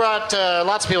everybody brought.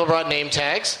 Lots of people brought name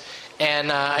tags,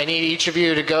 and I need each of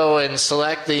you to go and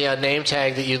select the name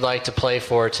tag that you'd like to play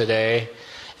for today.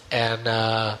 And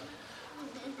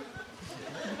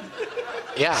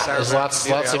yeah, there's lots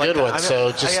of good ones.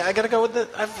 So just I got to go with the.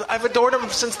 I've adored him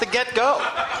since the get-go.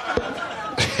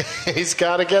 he's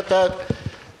got to get that.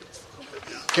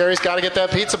 Gary's got to get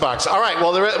that pizza box. All right.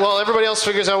 Well, everybody else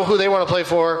figures out who they want to play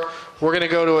for. We're going to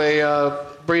go to a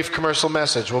brief commercial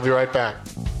message. We'll be right back.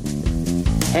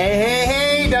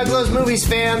 Hey, Doug Loves Movies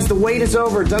fans. The wait is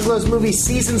over. Doug Loves Movies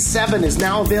Season 7 is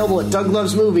now available at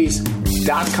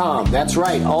douglovesmovies.com. That's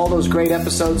right. All those great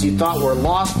episodes you thought were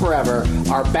lost forever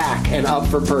are back and up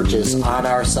for purchase on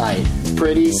our site.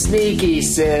 Pretty sneaky,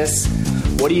 sis.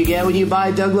 What do you get when you buy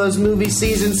Doug Loves Movies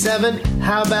Season 7?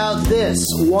 How about this?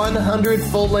 100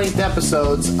 full-length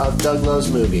episodes of Doug Loves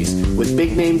Movies with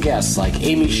big-name guests like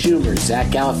Amy Schumer, Zach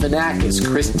Galifianakis,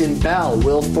 Kristen Bell,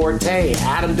 Will Forte,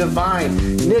 Adam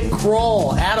Devine, Nick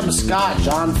Kroll, Adam Scott,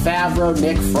 Jon Favreau,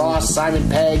 Nick Frost, Simon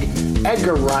Pegg,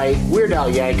 Edgar Wright, Weird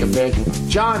Al Yankovic,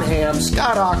 John Hamm,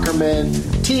 Scott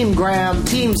Aukerman, Team Graham,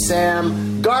 Team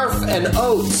Sam, Garf and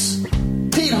Oates,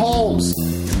 Pete Holmes,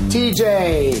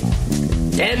 TJ,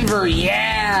 Denver,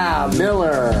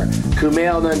 Miller,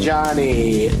 Kumail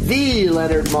Nanjiani, the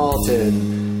Leonard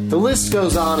Maltin. The list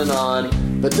goes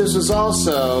on, but this was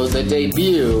also the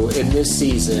debut in this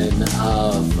season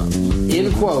of, in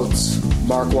quotes,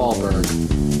 Mark Wahlberg,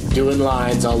 doing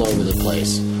lines all over the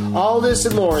place. All this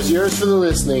and more is yours for the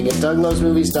listening at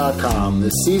douglovesmovies.com. The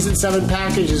Season 7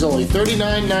 package is only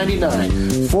 $39.99,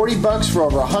 $40 for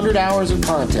over 100 hours of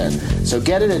content. So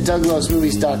get it at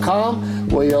douglovesmovies.com,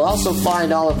 where you'll also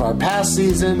find all of our past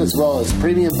seasons, as well as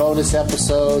premium bonus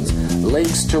episodes,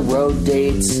 links to road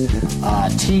dates,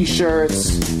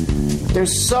 t-shirts.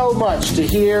 There's so much to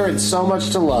hear and so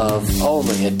much to love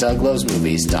only at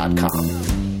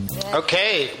douglovesmovies.com.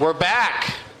 Okay, we're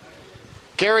back.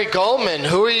 Gary Gulman,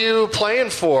 who are you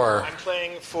playing for? I'm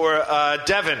playing for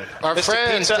Devin. Our Mr.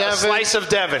 friend, Pizza, Devin. a slice of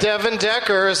Devin. Devin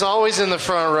Decker is always in the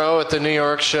front row at the New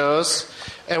York shows.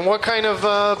 And what kind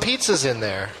of pizza's in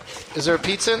there? Is there a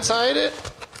pizza inside it?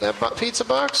 That pizza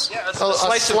box? Yeah, it's a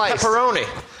slice of pepperoni.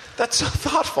 That's so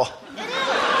thoughtful.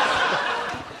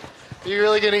 Are you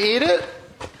really going to eat it?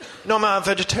 No, I'm a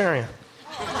vegetarian.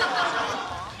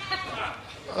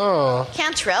 Oh.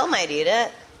 Cantrell might eat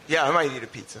it. Yeah, I might eat a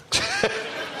pizza.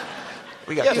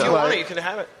 We got Yeah, if you two. want it, you can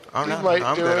have it. Oh, no, You might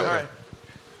I'm do good. it. All right.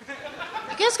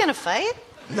 You guys gonna fight?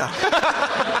 No.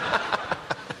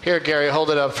 Here, Gary, hold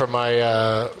it up for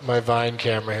my my Vine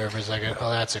camera here for a second. Oh,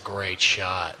 that's a great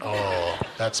shot. Oh,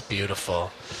 that's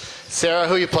beautiful. Sarah,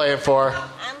 who you playing for?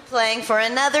 I'm playing for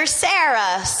another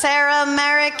Sarah. Sarah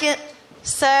American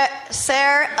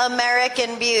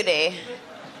Beauty.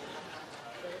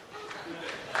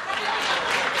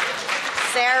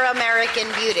 Sarah American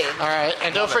Beauty. All right,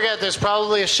 and don't forget, there's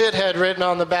probably a shithead written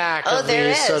on the back Oh, of there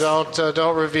these, is. so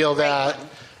don't reveal that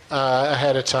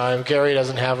ahead of time. Gary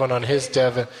doesn't have one on his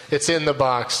Devin. It's in the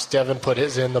box. Devin put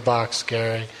his in the box,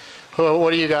 Gary.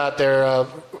 What do you got there,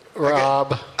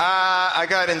 Rob? I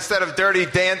got, instead of Dirty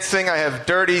Dancing, I have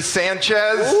Dirty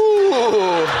Sanchez. Ooh.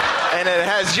 And it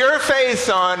has your face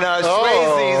on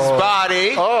Swayze's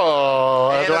body.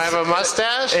 Oh, And do I have a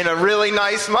mustache? And a really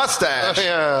nice mustache.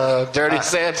 Yeah, Dirty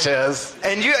Sanchez.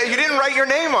 And you didn't write your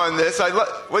name on this.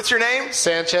 What's your name?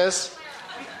 Sanchez?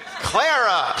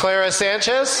 Clara. Clara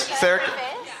Sanchez? Sarah?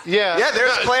 Yeah. Yeah,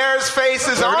 there's Claire's face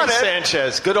is on Dirty it.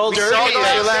 Sanchez. Good old We Dirty. saw Is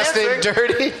that. your last name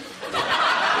Dirty?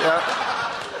 Yeah.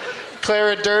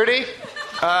 Clara Dirty?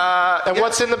 And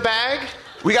what's in the bag?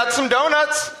 We got some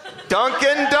donuts.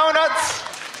 Dunkin' Donuts.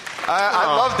 I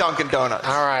love Dunkin' Donuts.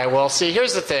 All right. Well, see,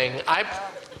 here's the thing.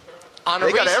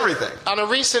 They got everything. On a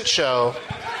recent show,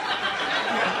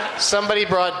 somebody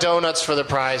brought donuts for the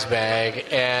prize bag,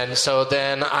 and so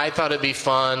then I thought it'd be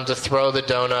fun to throw the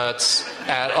donuts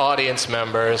at audience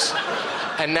members,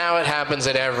 and now it happens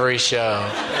at every show.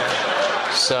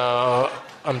 So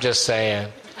I'm just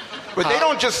saying. But they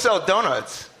don't just sell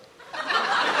donuts.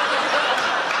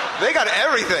 They got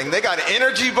everything. They got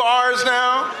energy bars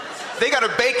now. They got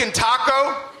a bacon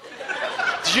taco.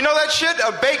 Did you know that shit?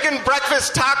 A bacon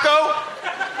breakfast taco?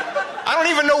 I don't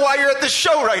even know why you're at this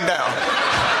show right now.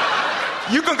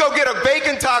 You can go get a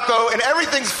bacon taco and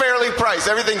everything's fairly priced.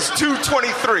 Everything's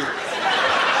 $2.23.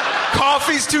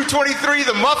 Coffee's $2.23.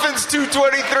 The muffins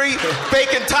 $2.23.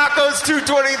 Bacon tacos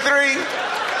 $2.23.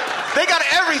 They got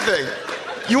everything.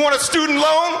 You want a student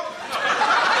loan?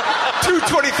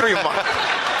 $2.23 a month.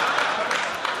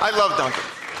 I love Dunkin'.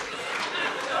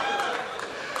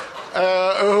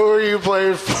 Who are you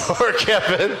playing for,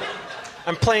 Kevin?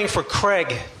 I'm playing for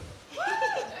Craig.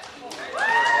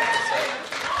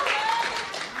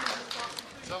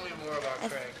 Tell me more about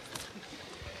Craig.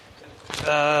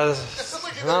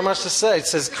 Not much to say. It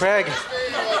says Craig.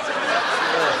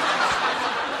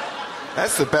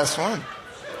 That's the best one.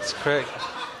 It's Craig.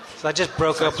 So I just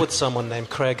broke up with someone named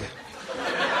Craig.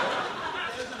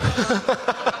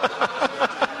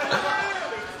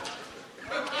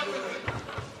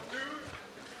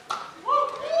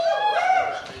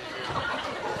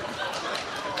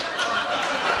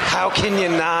 How can you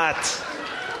not?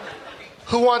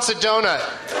 Who wants a donut?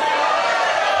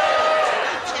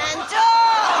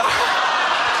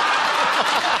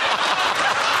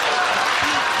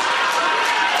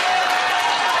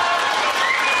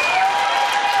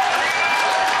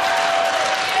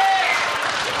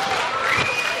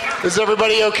 Is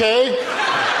everybody okay?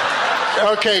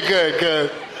 Okay,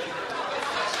 good.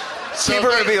 So people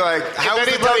are gonna be like,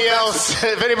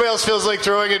 if anybody else feels like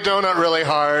throwing a donut really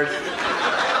hard,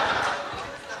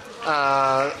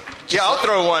 yeah, I'll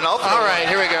throw one. All right,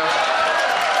 here we go.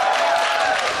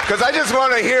 Because I just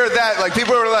want to hear that. Like,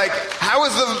 people are like, how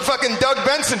was the fucking Doug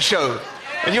Benson show?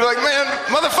 And you're like, man,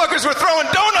 motherfuckers were throwing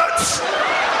donuts.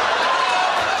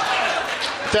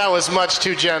 That was much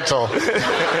too gentle.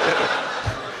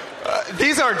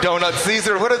 These aren't donuts. These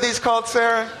are, what are these called,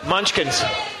 Sarah? Munchkins.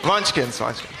 Munchkins.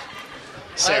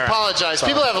 Sarah. I apologize.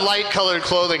 Sorry. People have light-colored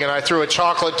clothing, and I threw a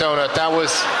chocolate donut. That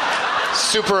was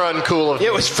super uncool of me.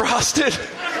 It was frosted.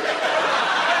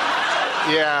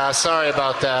 Yeah, sorry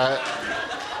about that.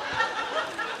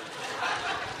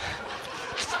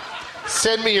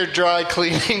 Send me your dry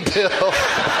cleaning bill.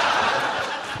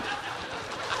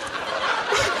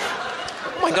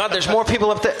 Oh my God, there's more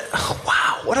people up there. Oh,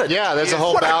 wow, there's a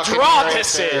whole balcony. What a draw right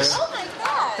this there. is. Oh my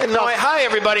God. No, hi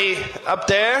everybody up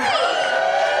there.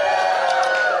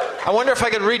 I wonder if I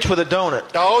could reach with a donut.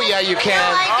 Oh yeah, you can.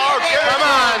 Gary, come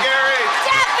on, Gary.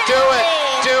 Do it.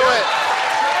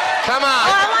 Come on.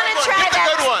 Oh, I want to try Get the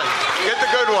good one. Get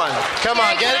the good one. Come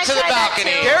on, Gary, get it to the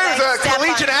balcony. Gary's a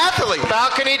collegiate athlete.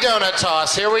 Balcony donut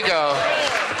toss. Here we go.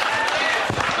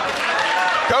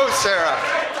 Go, Sarah.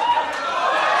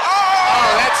 Oh,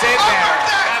 that's in there.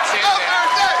 That's in there.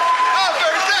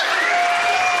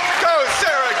 Go,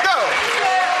 Sarah, go.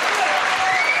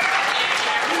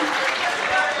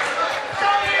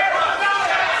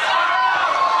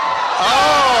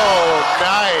 Oh,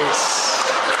 nice.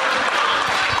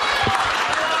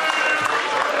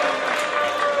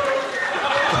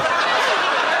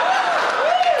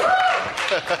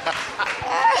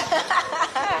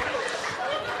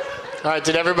 All right,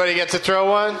 did everybody get to throw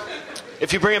one?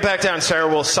 If you bring it back down, Sarah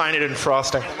will sign it in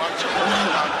frosting. You go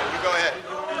ahead.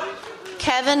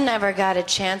 Kevin never got a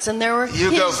chance, and there were You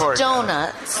his go for it,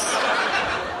 donuts.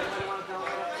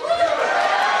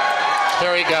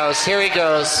 Here he goes.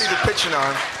 See the pitching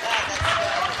on.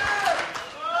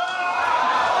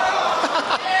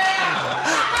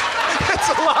 It's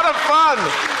a lot of fun.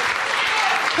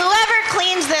 Whoever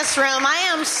cleans this room, I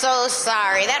am so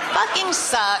sorry. That fucking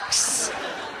sucks.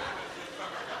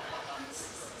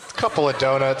 Couple of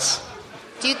donuts.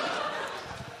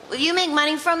 Will you make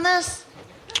money from this?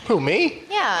 Who, me?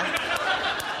 Yeah.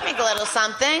 Make a little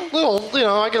something.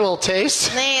 I get a little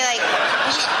taste. They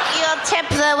you'll tip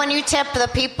when you tip the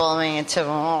people, I mean, you tip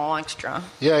them a little extra.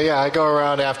 Yeah, I go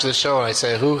around after the show and I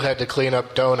say, who had to clean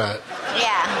up donut?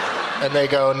 Yeah. And they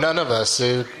go, none of us.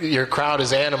 Your crowd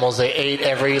is animals. They ate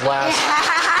every last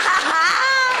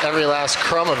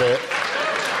crumb of it.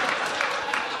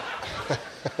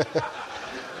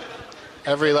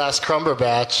 Every last crumber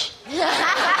batch.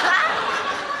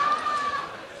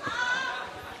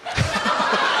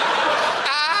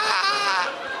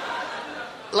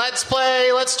 Let's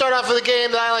play. Let's start off with a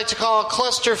game that I like to call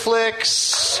Cluster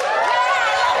Flicks.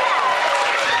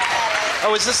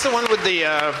 Oh, is this the one with the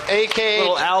AK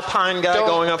little Alpine guy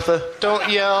going up the... Don't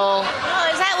yell. Oh,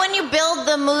 is that when you build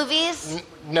the movies?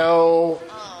 No.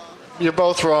 You're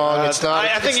both wrong. It's not.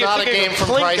 I think it's you're not a thinking game of from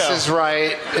Plinko. Price is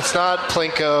Right. It's not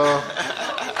Plinko.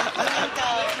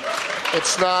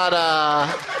 It's not.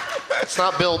 It's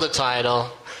not Build a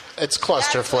Title. It's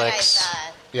Cluster That's what I Flicks.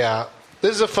 thought. Yeah.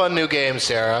 This is a fun new game,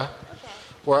 Sarah.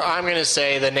 Where I'm going to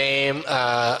say the name.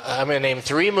 I'm going to name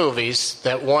 3 movies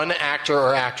that one actor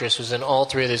or actress was in all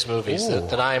 3 of these movies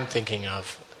that I'm thinking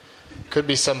of. Could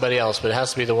be somebody else, but it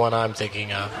has to be the one I'm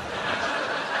thinking of.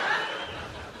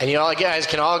 And you all guys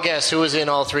can all guess who was in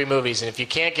all 3 movies. And if you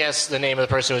can't guess the name of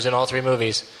the person who was in all 3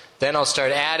 movies, then I'll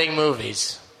start adding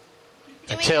movies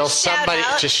until somebody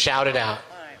just shout it out.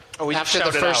 Oh, After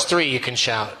the first 3, you can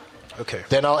shout. Okay.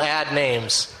 Then I'll add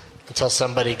names until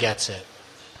somebody gets it.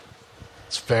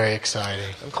 It's very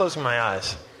exciting. I'm closing my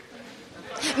eyes.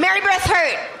 Mary Beth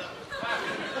Hurt.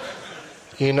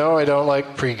 You know I don't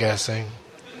like pre-guessing.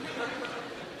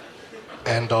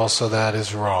 And also that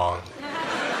is wrong.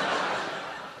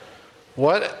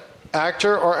 What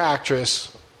actor or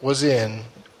actress was in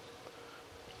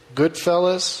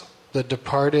Goodfellas, The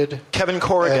Departed, Kevin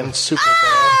Corrigan, and Superbad?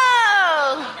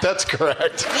 Oh! That's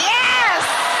correct. Yes!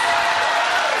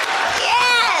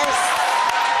 Yes!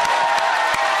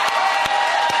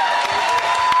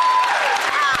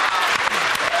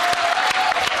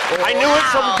 I knew it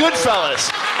from Goodfellas.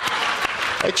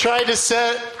 I tried to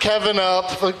set Kevin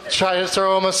up, try to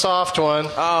throw him a soft one.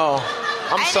 Oh,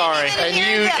 I'm sorry. And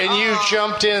you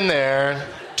jumped in there,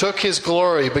 took his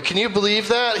glory. But can you believe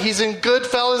that? He's in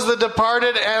Goodfellas, The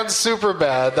Departed, and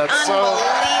Superbad. That's so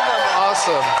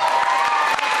awesome.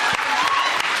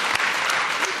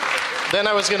 Then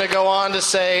I was going to go on to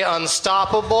say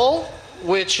Unstoppable,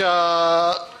 which,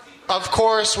 of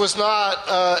course, was not.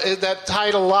 That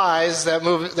title lies. That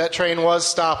movie, that train was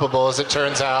stoppable, as it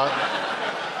turns out.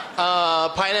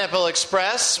 Pineapple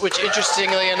Express, which,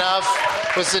 interestingly enough,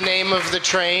 was the name of the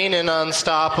train in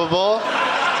Unstoppable.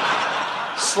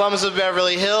 Slums of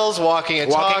Beverly Hills, Walking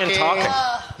and Talking.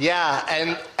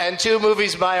 Yeah, and 2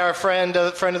 movies by our friend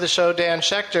of the show, Dan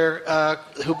Schechter,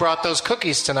 who brought those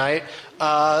cookies tonight,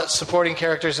 supporting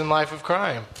characters in Life of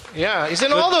Crime. Yeah, he's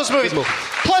in all those movies.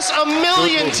 Plus a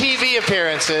million TV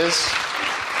appearances.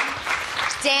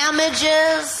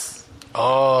 Damages.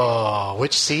 Oh,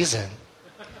 which season?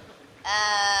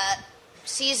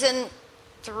 Season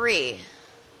 3.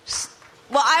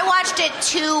 Well, I watched it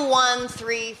 2, 1,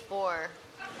 3, 4.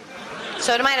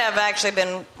 So it might have actually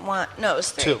been 1. No, it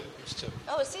was 3. 2. It was 2.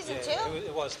 Oh, it was season 2?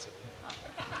 It was 2.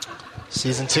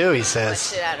 Season 2, he says.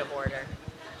 Pushed it out of order.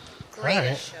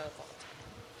 Greatest right. show of all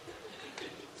time.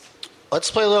 Let's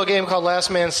play a little game called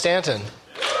Last Man Stanton.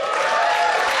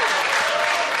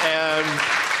 And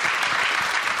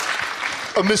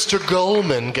Mr.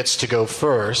 Gulman gets to go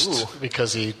first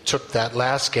because he took that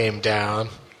last game down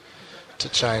to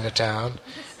Chinatown.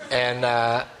 And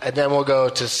then we'll go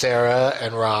to Sarah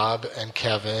and Rob and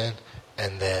Kevin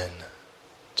and then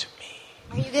to me.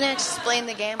 Are you going to explain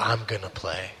the game? I'm going to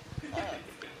play.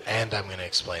 And I'm going to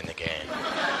explain the game.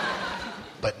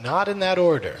 But not in that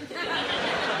order.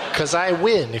 Because I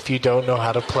win if you don't know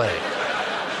how to play.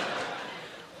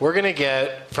 We're going to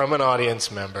get from an audience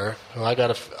member who I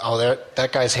got to... Oh,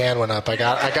 that guy's hand went up. I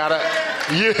got to...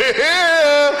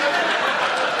 Yeah!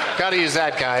 Got to use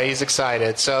that guy. He's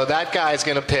excited. So that guy's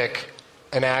going to pick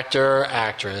an actor or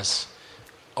actress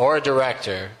or a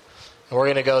director. And we're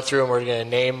going to go through and we're going to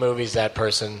name movies that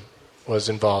person was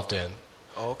involved in.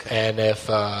 Okay. And if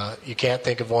you can't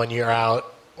think of one, you're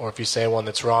out. Or if you say one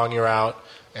that's wrong, you're out.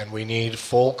 And we need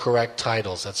full correct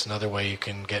titles. That's another way you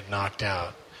can get knocked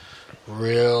out.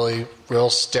 Real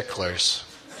sticklers.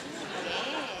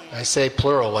 I say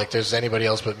plural like there's anybody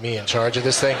else but me in charge of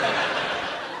this thing.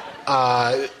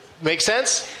 Make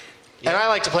sense? Yeah. And I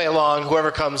like to play along. Whoever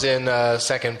comes in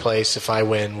second place, if I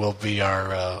win, will be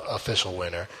our official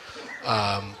winner.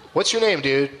 What's your name,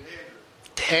 dude?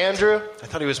 Andrew? I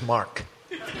thought he was Mark.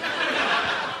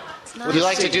 Would you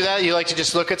like to do that? You like to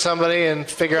just look at somebody and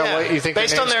figure out what you think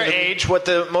based on their age, what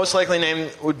the most likely name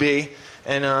would be.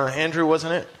 And Andrew,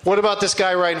 wasn't it? What about this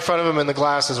guy right in front of him in the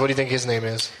glasses? What do you think his name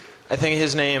is? I think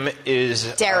his name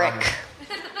is... Derek.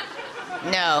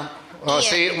 No. Oh, Ian.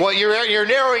 see, well, you're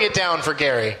narrowing it down for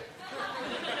Gary.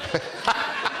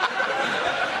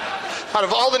 Out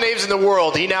of all the names in the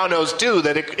world, he now knows 2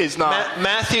 that it is not...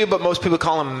 Matthew, but most people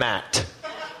call him Matt.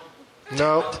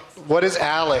 No. What is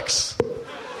Alex?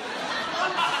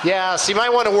 Yeah, so you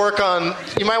might want to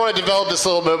develop this a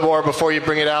little bit more before you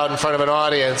bring it out in front of an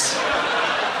audience.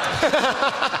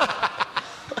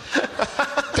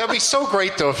 That'd be so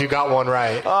great, though, if you got one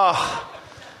right. Oh.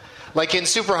 Like in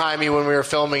Super Jaime, when we were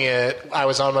filming it, I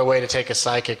was on my way to take a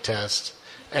psychic test.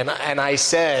 And I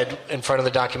said in front of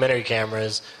the documentary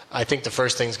cameras, I think the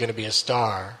first thing's going to be a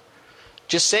star.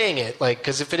 Just saying it, like,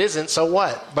 because if it isn't, so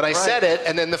what? But I said it,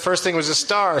 and then the first thing was a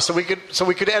star, so we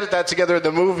could edit that together in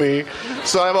the movie.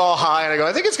 So I'm all high, and I go,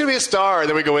 I think it's going to be a star. And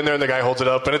then we go in there, and the guy holds it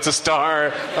up, and it's a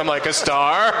star. I'm like, a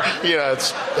star?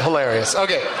 It's hilarious.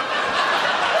 Okay.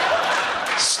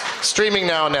 Streaming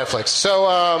now on Netflix. So,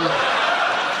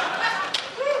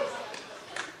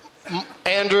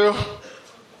 Andrew?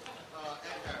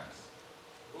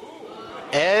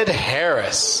 Ed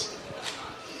Harris.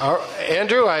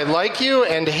 Andrew, I like you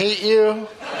and hate you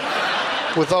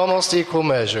with almost equal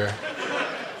measure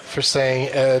for saying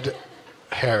Ed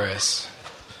Harris.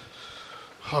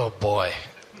 Oh, boy.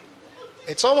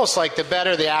 It's almost like the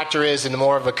better the actor is and the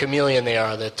more of a chameleon they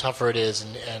are, the tougher it is.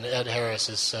 And Ed Harris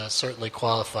certainly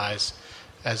qualifies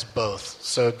as both.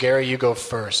 So, Gary, you go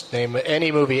first. Name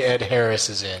any movie Ed Harris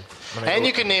is in. And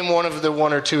you can name one of the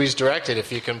one or two he's directed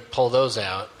if you can pull those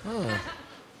out.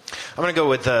 I'm going to go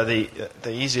with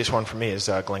the easiest one for me is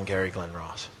Glengarry Glen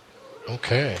Ross.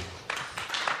 Okay.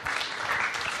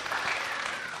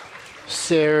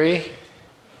 Siri.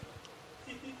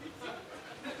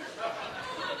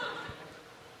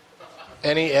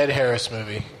 Any Ed Harris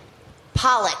movie?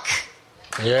 Pollock.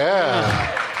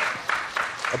 Yeah.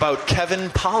 About Kevin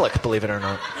Pollock, believe it or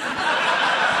not.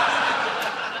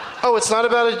 Oh, it's not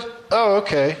about a... Oh,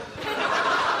 okay.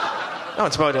 No,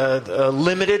 it's about a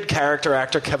limited character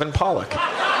actor, Kevin Pollock.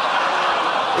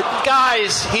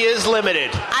 Guys, he is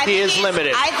limited. He is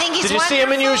limited. I think he's Did you see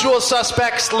him in Usual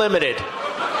Suspects? Limited.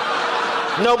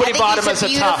 Nobody bought him as a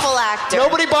tough. Actor.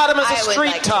 Nobody bought him as a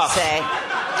street like tough.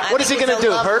 What is he going to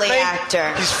do? Hurt me?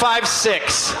 Actor. He's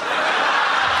 5'6".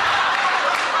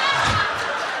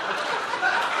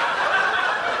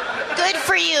 Good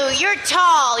for you. You're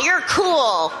tall. You're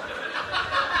cool.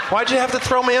 Why'd you have to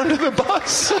throw me under the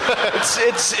bus?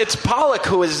 It's Pollock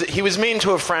who was mean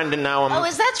to a friend and now I'm... Oh,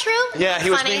 is that true? Yeah, he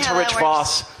was mean to Rich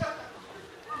Voss.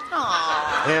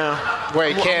 Aww. Yeah.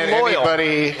 Wait, can't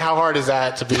anybody... How hard is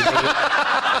that to be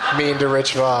mean to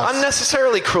Rich Voss?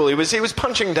 Unnecessarily cruel. He was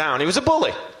punching down. He was a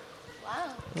bully.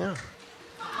 Wow. Yeah.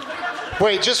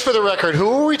 Wait, just for the record, who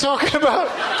are we talking about?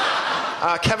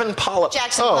 Kevin Pollock.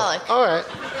 Jackson Pollock. All right.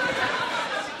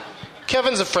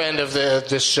 Kevin's a friend of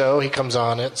this show. He comes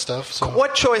on it and stuff. So.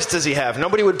 What choice does he have?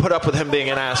 Nobody would put up with him being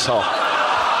an asshole.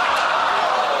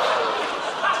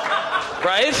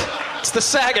 Right? It's the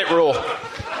Saget rule.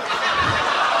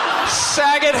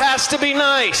 Saget has to be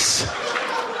nice.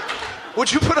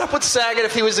 Would you put up with Saget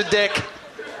if he was a dick?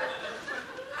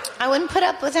 I wouldn't put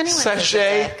up with anyone who's a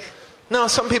dick. No,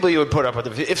 some people you would put up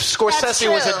with. If Scorsese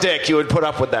was a dick, you would put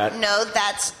up with that. No,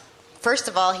 that's... First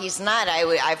of all, he's not.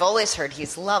 I've always heard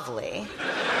he's lovely.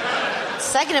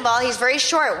 Second of all, he's very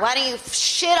short. Why don't you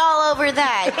shit all over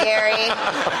that, Gary?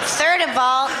 Third of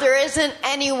all, there isn't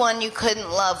anyone you couldn't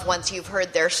love once you've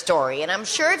heard their story. And I'm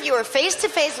sure if you were face to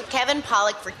face with Kevin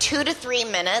Pollock for 2 to 3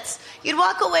 minutes, you'd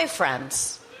walk away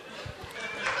friends.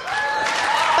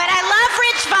 But I love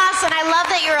Rich Voss, and I love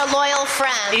that you're a loyal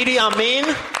friend. Idi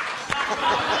Amin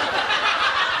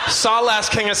saw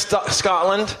Last King of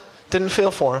Scotland. Didn't feel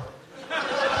for him.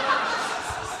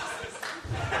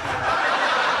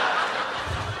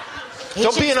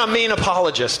 Don't be an Amin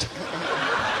apologist.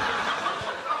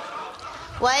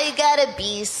 Why you gotta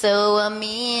be so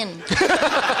mean? Is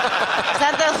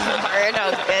that the word?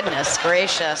 Oh, goodness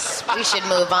gracious. We should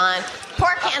move on.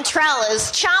 Poor Cantrell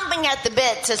is chomping at the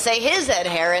bit to say his Ed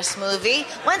Harris movie.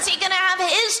 When's he gonna have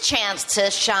his chance to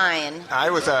shine? I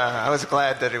was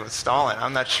glad that it was Stalin.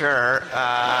 I'm not sure.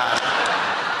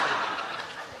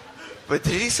 But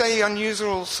did he say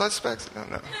Unusual Suspects?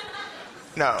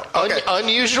 No. Okay.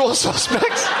 Unusual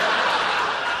Suspects?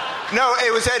 No,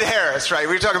 it was Ed Harris, right?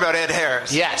 We were talking about Ed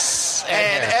Harris. Yes.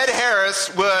 Ed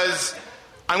Harris was,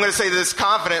 I'm going to say this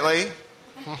confidently,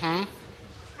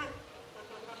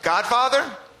 Godfather?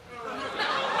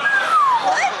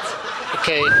 What?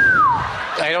 Okay.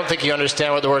 I don't think you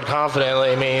understand what the word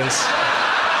confidently means.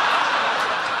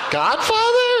 Godfather?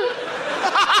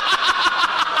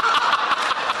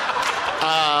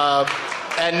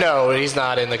 And no, he's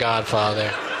not in The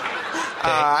Godfather.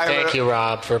 Thank you,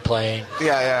 Rob, for playing.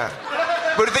 Yeah.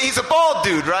 But he's a bald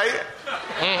dude, right?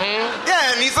 Mm-hmm.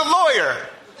 Yeah, and he's a lawyer.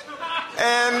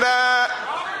 And,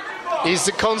 he's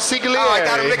the consigliere. Oh, I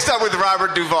got him mixed up with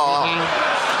Robert Duvall.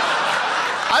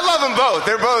 I love them both.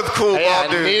 They're both cool bald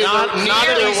dudes. Not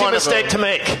an easy mistake to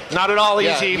make. Not at all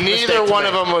easy. Neither one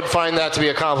of them would find that to be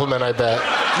a compliment, I bet.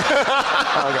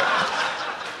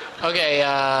 Okay,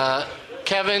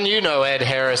 Kevin, you know Ed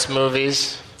Harris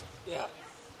movies. Yeah.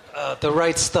 The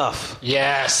Right Stuff.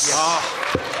 Yes. Oh.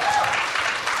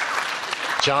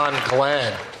 John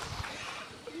Glenn.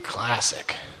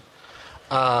 Classic.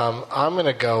 I'm going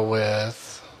to go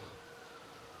with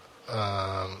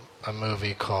a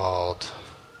movie called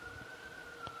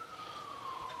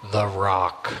The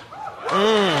Rock.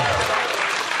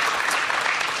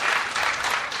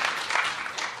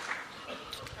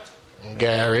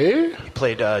 Gary? He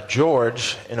played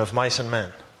George in Of Mice and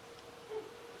Men.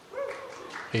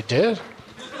 He did?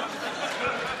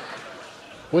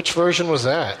 Which version was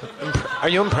that? Are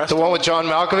you impressed? The one with John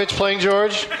Malkovich playing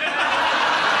George?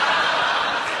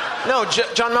 No,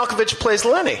 John Malkovich plays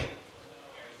Lenny.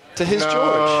 To his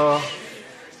George.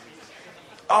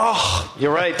 Oh,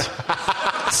 you're right.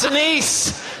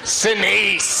 Sinise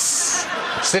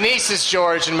is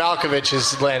George and Malkovich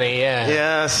is Lenny, yeah.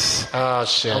 Yes. Oh,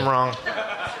 shit. I'm wrong.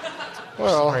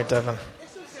 Well, sorry, Devin.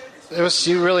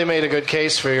 You really made a good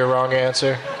case for your wrong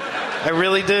answer. I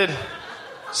really did.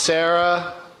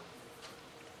 Sarah?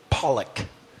 Pollock.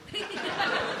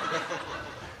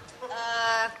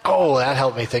 Oh, that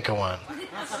helped me think of one.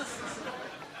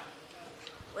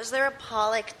 Was there a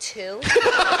Pollock too?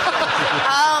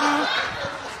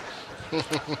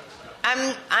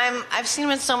 I've seen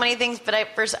him in so many things, but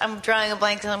I'm drawing a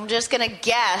blank, and I'm just gonna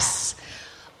guess.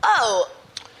 Oh.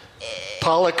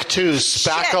 Pollock 2,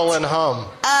 Spackle shit. and Hum.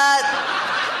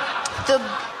 The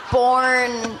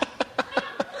Born.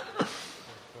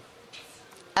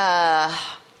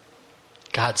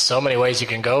 God, so many ways you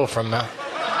can go from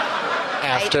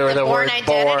after the Born word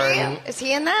Identity? born. Is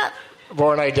he in that?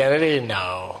 Born Identity?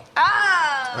 No.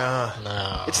 Ah.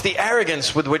 No. It's the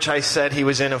arrogance with which I said he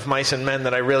was in Of Mice and Men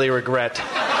that I really regret. So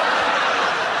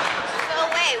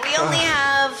wait, we only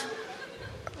have.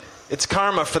 It's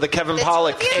karma for the Kevin The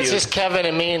Pollock two of you? feud. It's just Kevin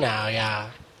and me now, yeah.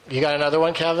 You got another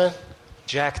one, Kevin?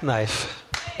 Jackknife.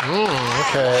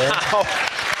 Okay. Wow.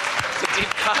 It's a deep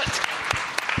cut.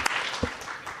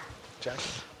 Jack?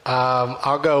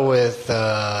 I'll go with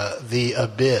The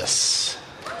Abyss.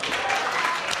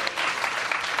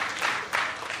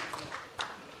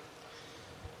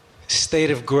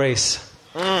 State of Grace.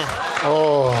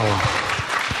 Oh.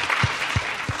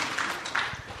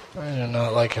 I do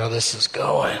not like how this is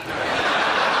going.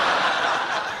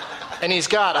 And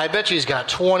I bet you he's got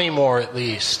 20 more at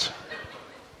least.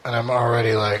 And I'm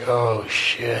already like, oh,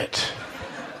 shit.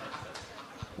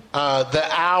 The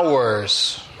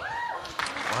Hours.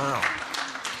 Wow.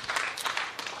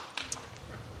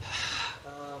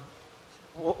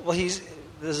 Well,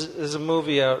 there's a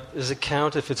movie out. Does it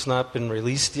count if it's not been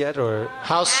released yet, or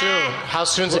How soon? How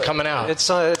soon's it coming out? it's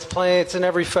playing? It's in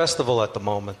every festival at the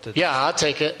moment. Yeah, I'll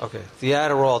take it. Okay. The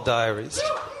Adderall Diaries.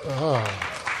 Oh.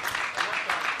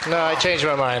 No, I changed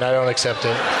my mind. I don't accept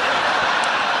it.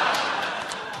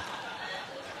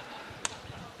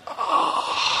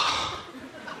 Oh.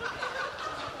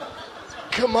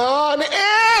 Come on,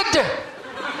 Ed!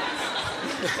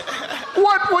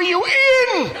 What were you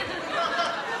in?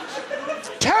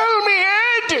 Tell me,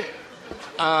 Ed!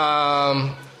 I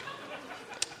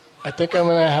think I'm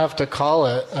gonna have to call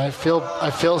it. I feel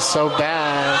so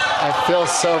bad. I feel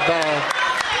so bad.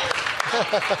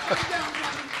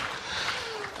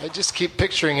 I just keep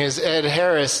picturing his Ed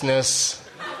Harrisness.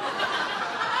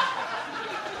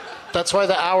 That's why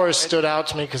The Hours stood out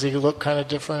to me, because he looked kind of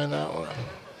different in that one.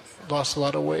 Lost a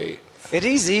lot of weight. It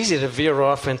is easy to veer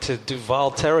off into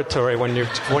Duval territory when you're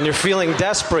feeling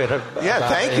desperate. Yeah,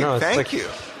 thank you, thank you.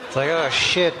 It's like, oh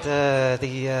shit,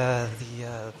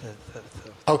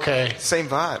 Okay. Same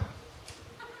vibe.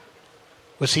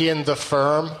 Was he in The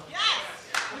Firm?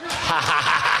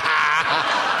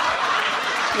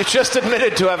 You just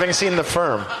admitted to having seen The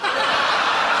Firm.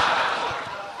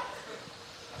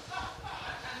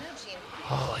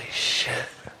 Holy shit.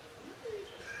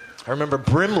 I remember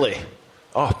Brimley.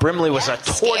 Oh, Brimley was a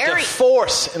tour de scary.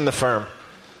 force in The Firm.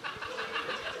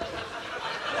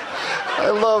 I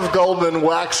love Gulman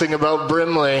waxing about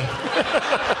Brimley.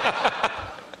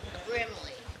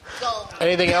 Grimly. Gulman.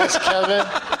 Anything else, Kevin?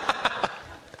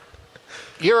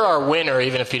 You're our winner,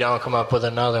 even if you don't come up with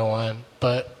another one.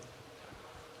 But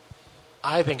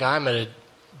I think I'm at a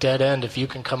dead end if you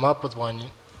can come up with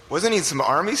one. Wasn't he in some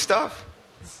army stuff?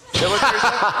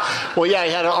 Well, yeah,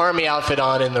 he had an army outfit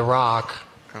on in The Rock.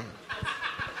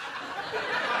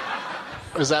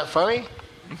 Was that funny?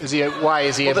 Is he a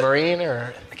Marine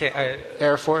or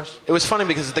Air Force? It was funny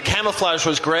because the camouflage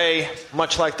was gray,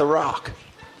 much like The Rock.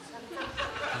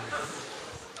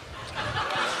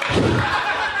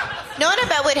 know what I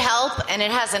bet would help, and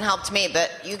it hasn't helped me, but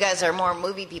you guys are more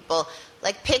movie people.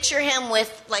 Like, picture him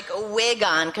with, like, a wig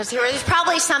on, because there's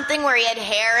probably something where he had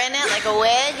hair in it, like a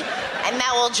wig, and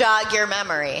that will jog your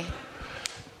memory.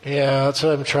 Yeah, that's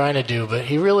what I'm trying to do, but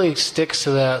he really sticks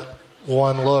to that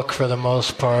one look for the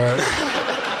most part.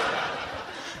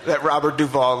 That Robert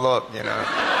Duvall look, you know.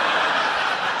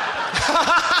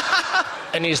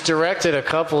 And he's directed a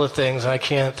couple of things. I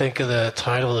can't think of the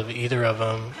title of either of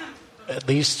them. At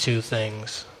least 2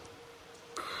 things.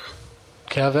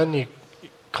 Kevin, you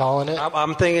calling it?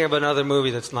 I'm thinking of another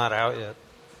movie that's not out yet.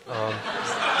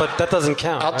 But that doesn't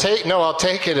count. I'll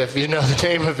take it if you know the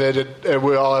name of it, and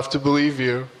we all have to believe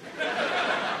you.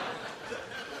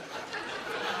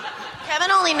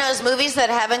 Kevin only knows movies that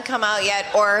haven't come out yet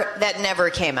or that never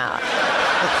came out.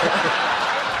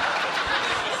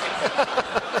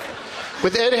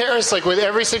 With Ed Harris, like with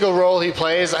every single role he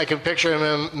plays, I can picture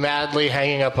him madly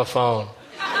hanging up a phone.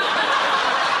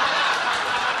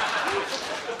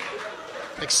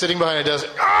 Like sitting behind a desk.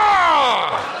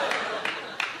 Ah!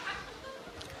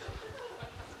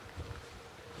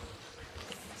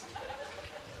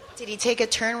 Did he take a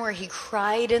turn where he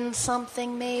cried in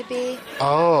something, maybe?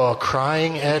 Oh,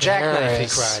 crying Ed Jackknife,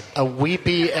 Harris. he cried. A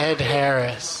weepy Ed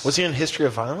Harris. Was he in History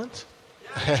of Violence?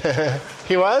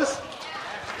 He was?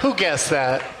 Who guessed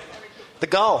that? The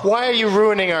Gull. Why are you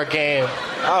ruining our game?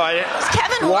 Kevin Why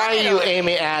are wanted you him.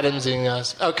 Amy Adamsing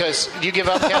us? Okay, so you give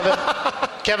up, Kevin?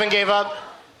 Kevin gave up?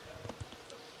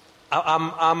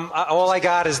 All I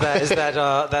got is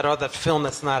that film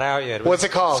that's not out yet. What's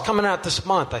it called? It's coming out this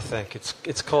month, I think.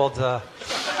 It's called. It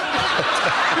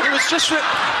was just.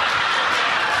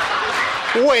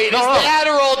 Wait, is the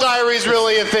Adderall Diaries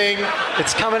really a thing?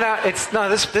 It's coming out.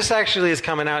 This actually is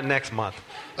coming out next month.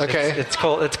 Okay. It's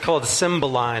called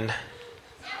Cymbeline.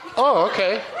 Oh,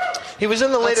 okay. He was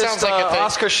in the latest sounds like a thing.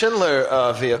 Oscar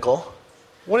Schindler vehicle.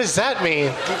 What does that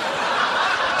mean?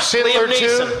 Schindler Liam 2?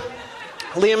 Neeson.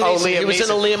 Liam Neeson. Oh, Liam he was Neeson.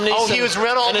 in a Liam Neeson. Oh, he was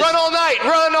Run All Night.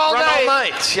 Run All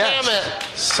Night. Yes. Damn it.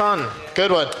 Son.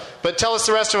 Good one. But tell us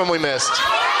the rest of them we missed.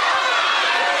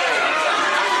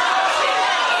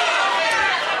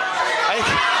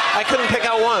 I couldn't pick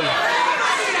out one.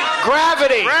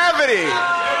 Gravity.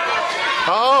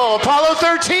 Oh, Apollo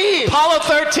 13. Apollo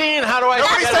 13. How do I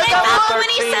That's forget what I Apollo thought when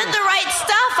he 13? said the right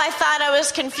stuff. I thought I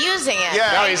was confusing it.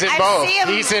 Yeah. No, he's in I both. see him-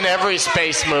 He's in every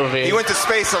space movie. He went to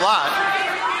space a lot.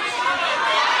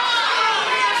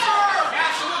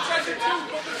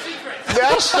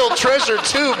 National Treasure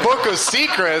 2, Book of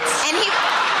Secrets. And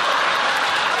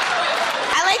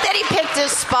I like that he picked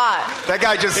his spot. That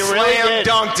guy just He really slam did.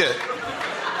 dunked it.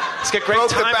 Let's get great Broke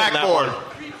the time in that backboard. one.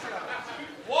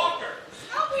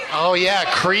 Oh, yeah,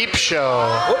 Creep Show.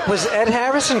 What, was Ed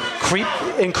Harris in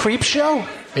Creep Show?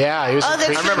 Yeah, he was Oh, in the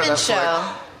Creep remember Truman that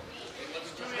Show.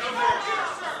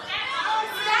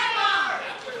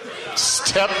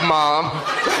 Stepmom.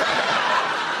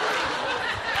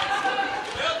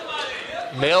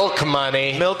 Milk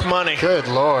Money. Milk Money. Good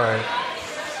Lord.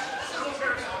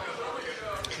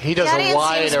 He does The a audience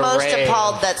wide seems most array.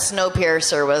 appalled that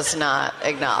Snowpiercer was not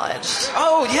acknowledged.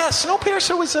 Oh, yeah.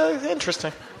 Snowpiercer was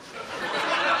interesting.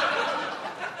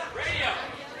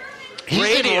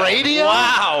 He's in radio?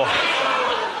 Wow.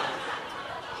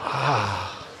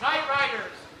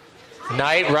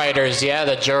 Night Riders, yeah,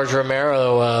 the George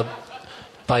Romero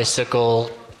bicycle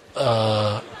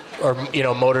or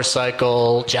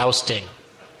motorcycle jousting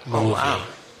movie. Oh, wow.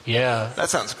 Yeah. That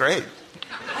sounds great.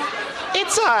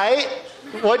 It's all right.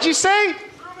 What'd you say?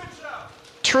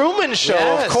 Truman Show,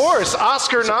 Yes. of course.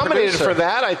 Oscar He's a nominated producer. for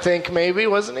that, I think, maybe,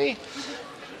 wasn't he?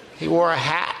 He wore a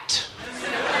hat.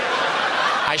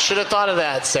 I should have thought of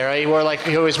that, Sarah. He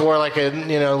always wore like a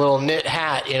little knit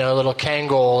hat, a little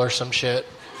Kangol or some shit.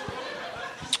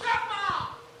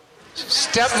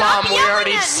 Stepmom, Stop we yelling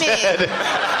already at me. said.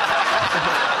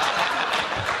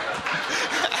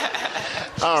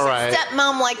 All right.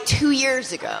 Stepmom like 2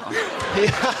 years ago.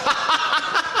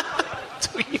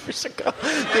 2 years ago.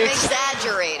 I'm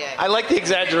exaggerating. I like the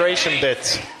exaggeration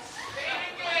bits.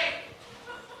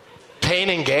 Pain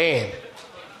and Gain.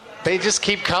 They just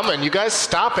keep coming. You guys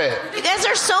stop it. You guys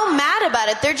are so mad about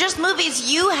it. They're just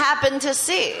movies you happen to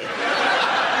see.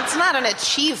 It's not an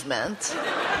achievement.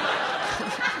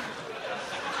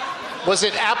 Was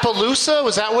it Appaloosa?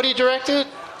 Was that what he directed?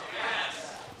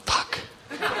 Fuck.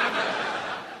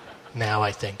 Now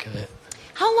I think of it.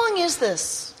 How long is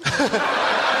this?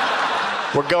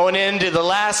 We're going into the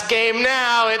last game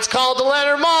now. It's called the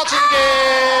Leonard Maltin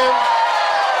game.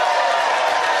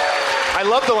 I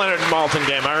love the Leonard Maltin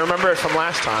game. I remember it from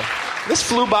last time. This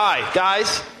flew by.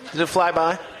 Guys, did it fly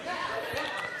by?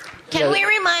 Can we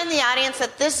remind the audience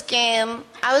that this game,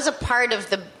 I was a part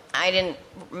of I didn't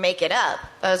make it up.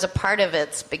 I was a part of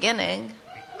its beginning.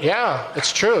 Yeah,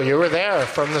 it's true. You were there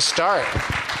from the start.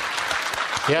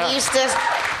 Yeah. We used to...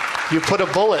 You put a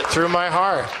bullet through my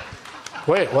heart.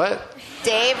 Wait, what?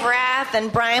 Dave Rath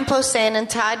and Brian Posehn and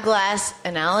Todd Glass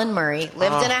and Alan Murray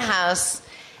lived in a house.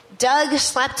 Doug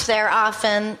slept there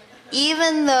often,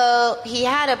 even though he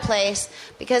had a place,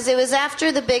 because it was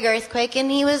after the big earthquake and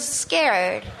he was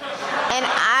scared. And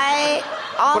I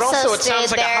also it stayed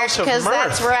sounds like a there house of because mirth.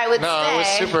 that's where I would stay. No, it was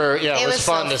super, it was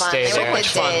fun to stay They were there.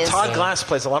 good days. Todd Glass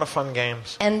plays a lot of fun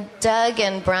games. And Doug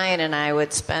and Brian and I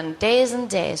would spend days and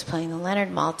days playing the Leonard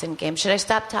Maltin game. Should I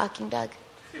stop talking, Doug?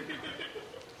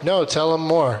 No, tell them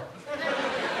more.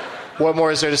 What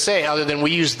more is there to say other than we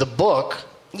use the book?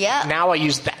 Yeah. Now I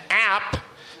use the app.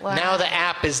 Wow. Now the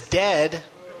app is dead.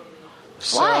 Why?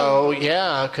 So,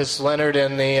 yeah, because Leonard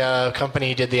and the company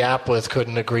he did the app with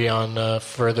couldn't agree on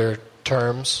further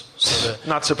terms. So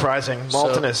Not surprising.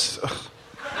 Maltin is...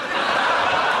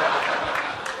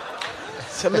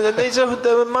 he's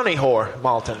the money whore,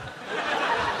 Maltin.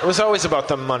 It was always about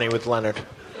the money with Leonard.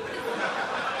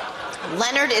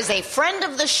 Leonard is a friend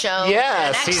of the show.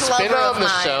 Yes, an he's ex-lover been on of the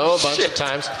mine. show a bunch of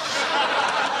times.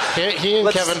 He and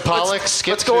Kevin Pollak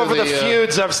skipped Let's go over through the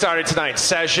feuds I've started tonight.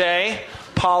 Saget,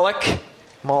 Pollak,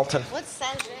 Maltin. What's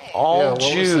Saget? What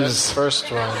Jews. was that first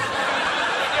one?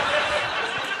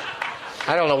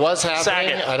 I don't know what's happening.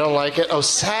 Saget. I don't like it. Oh,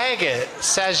 Saget.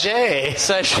 Saget.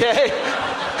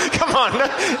 Come on.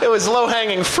 It was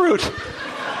low-hanging fruit.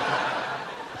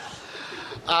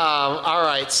 All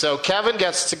right, so Kevin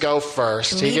gets to go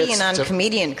first. Comedian on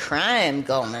comedian crime,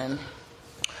 Gulman.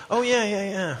 Oh,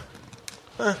 yeah.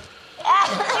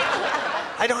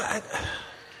 I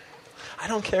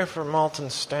don't care for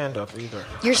Maltin's stand-up either.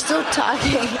 You're still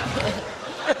talking.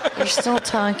 You're still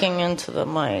talking into the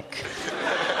mic.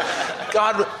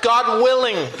 God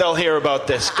willing, they'll hear about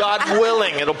this. God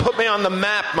willing, it'll put me on the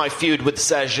map, my feud with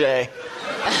Saget.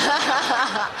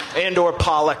 And/or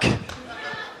Pollak.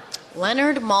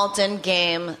 Leonard Maltin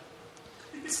game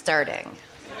starting.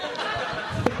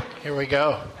 Here we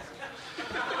go.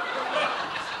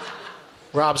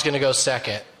 Rob's going to go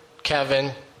second.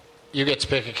 Kevin, you get to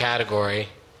pick a category.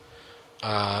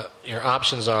 Your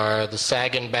options are the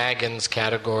Sagan Baggins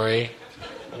category,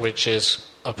 which is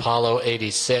Apollo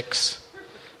 86,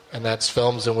 and that's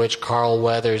films in which Carl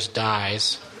Weathers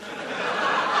dies.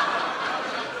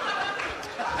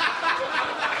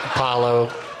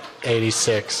 Apollo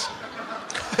 86.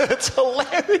 It's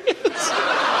hilarious.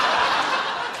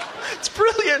 It's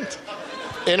brilliant.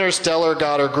 Interstellar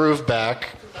got her groove back.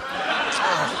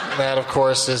 That, of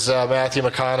course, is Matthew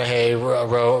McConaughey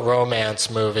romance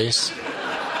movies.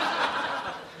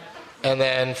 And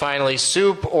then finally,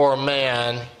 Soup or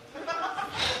Man.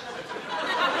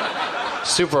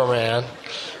 Superman.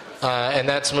 And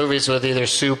that's movies with either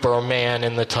soup or man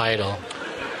in the title.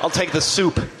 I'll take the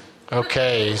soup.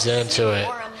 Okay, he's into it.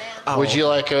 Would you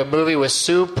like a movie with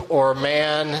soup or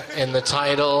man in the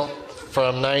title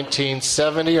from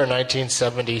 1970 or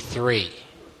 1973?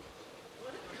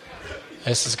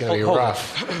 This is going to be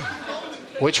rough.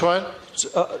 Which one?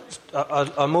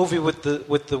 A movie with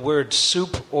the word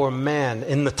soup or man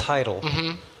in the title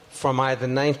from either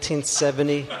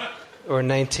 1970 or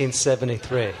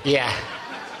 1973. Yeah.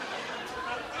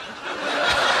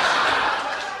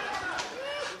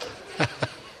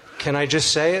 Can I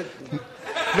just say it?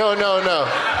 No.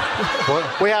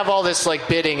 We have all this like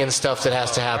bidding and stuff that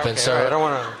has to happen. Okay, so right, I don't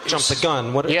want to jump the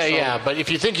gun. Yeah. But if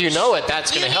you think you know it,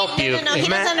 that's going to help you. No, he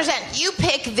doesn't understand. You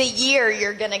pick the year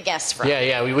you're going to guess from.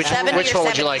 Yeah. Which 70 one or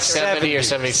would you like? 70 or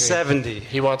 73? 70.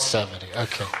 He wants 70.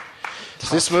 Okay.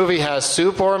 So this movie has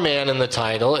soup or man in the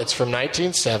title. It's from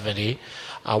 1970.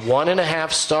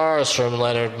 1.5 stars from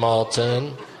Leonard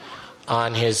Maltin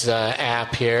on his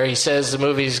app here. He says the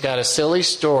movie's got a silly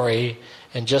story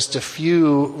and just a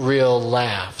few real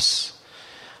laughs.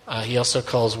 He also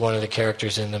calls one of the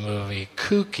characters in the movie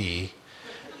kooky.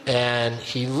 And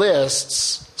he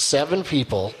lists 7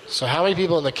 people. So how many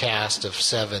people in the cast of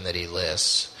 7 that he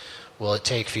lists will it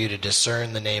take for you to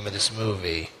discern the name of this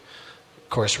movie? Of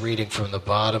course, reading from the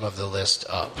bottom of the list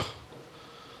up.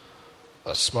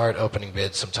 A smart opening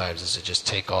bid sometimes is to just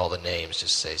take all the names,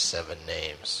 just say 7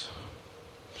 names.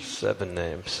 7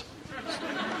 names.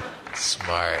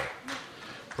 Smart.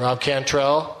 Rob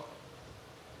Cantrell?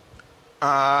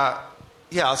 Yeah,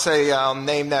 I'll say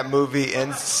name that movie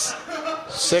in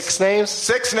 6 names?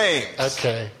 6 names.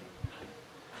 Okay.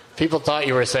 People thought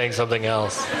you were saying something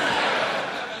else.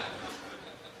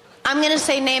 I'm going to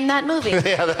say name that movie.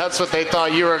 Yeah, that's what they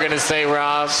thought you were going to say,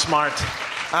 Rob. Smart.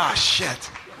 Ah, shit.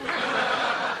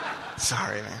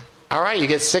 Sorry, man. All right, you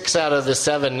get 6 out of the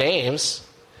 7 names.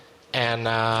 And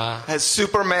has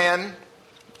Superman,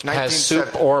 has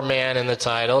Soup or Man in the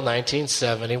title,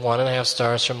 1970, 1.5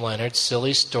 stars from Leonard.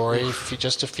 Silly story,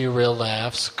 just a few real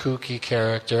laughs, kooky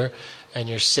character. And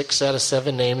your 6 out of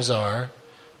 7 names are,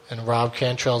 and Rob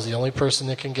Cantrell's the only person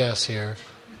that can guess here,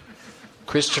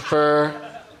 Christopher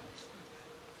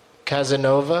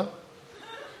Casanova,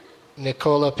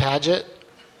 Nicola Paget,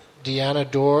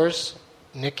 Deanna Dors,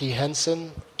 Nikki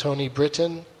Henson, Tony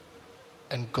Britton,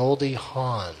 and Goldie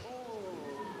Hawn.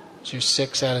 It's your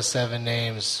 6 out of 7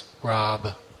 names,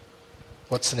 Rob.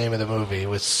 What's the name of the movie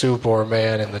with Soup or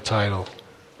Man in the title?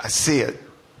 I see it.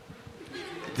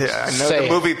 I know the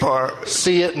movie part.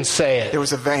 See it and say it. There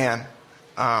was a van.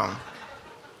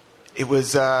 It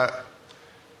was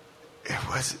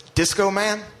Disco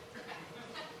Man?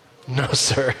 No,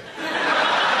 sir.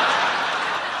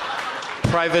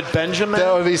 Private Benjamin?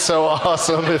 That would be so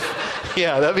awesome if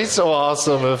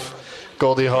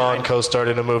Goldie Hawn co-starred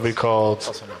in a movie called...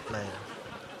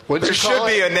 There should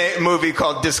be a movie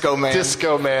called Disco Man.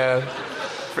 Disco Man.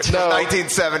 From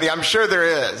 1970. I'm sure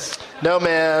there is. No,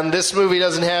 man. This movie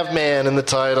doesn't have man in the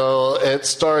title. It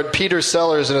starred Peter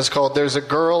Sellers and it's called There's a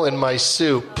Girl in My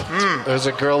Soup. There's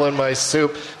a Girl in My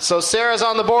Soup. So Sarah's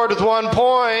on the board with 1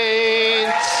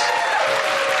 point.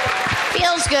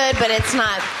 Feels good, but it's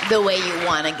not the way you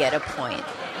want to get a point.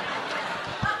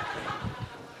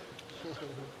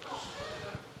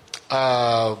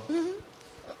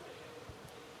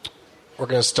 We're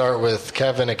going to start with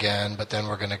Kevin again, but then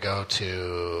we're going to go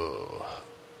to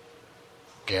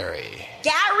Gary.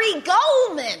 Gary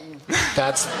Gulman.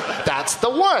 That's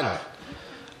the one.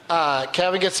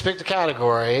 Kevin gets to pick the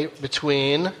category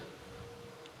between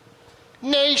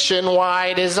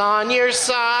Nationwide is on your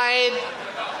side,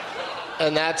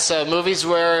 and that's movies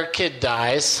where a kid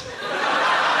dies.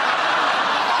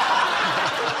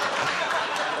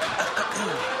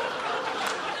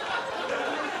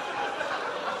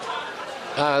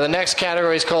 The next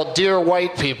category is called Dear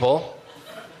White People,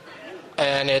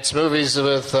 and it's movies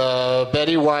with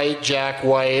Betty White, Jack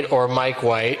White, or Mike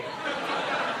White.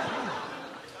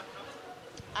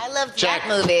 I loved that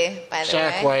movie, by the way.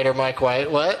 Jack White or Mike White.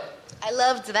 What? I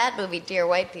loved that movie, Dear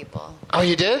White People. Oh,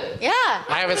 you did? Yeah.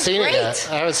 I haven't seen it yet.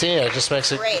 It just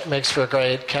makes for a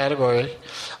great category.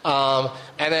 And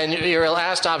then your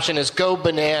last option is Go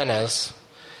Bananas,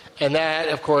 and that,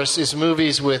 of course, is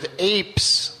movies with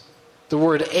apes. The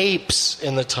word apes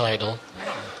in the title.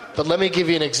 But let me give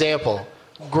you an example.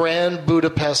 Grand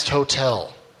Budapest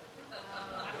Hotel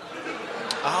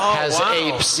has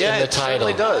apes in the title.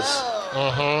 It certainly does.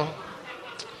 Mm-hmm.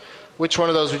 Which one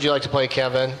of those would you like to play,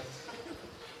 Kevin?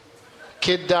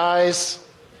 Kid dies,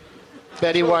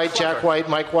 Betty White, Jack White,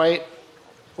 Mike White,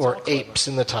 or apes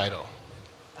in the title?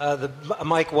 The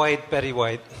Mike White, Betty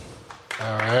White.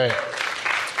 All right.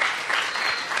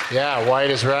 Yeah, White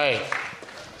is right.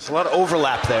 There's a lot of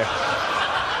overlap there.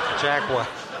 Jack White.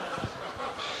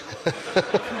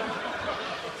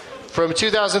 From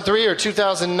 2003 or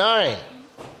 2009?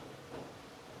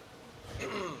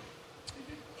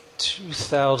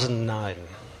 2009.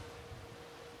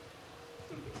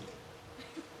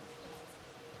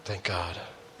 Thank God.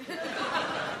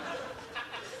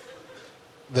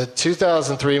 The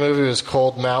 2003 movie was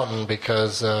Cold Mountain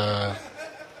because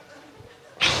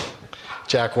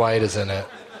Jack White is in it.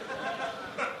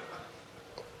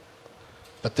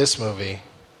 But this movie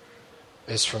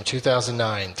is from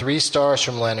 2009. 3 stars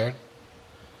from Leonard.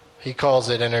 He calls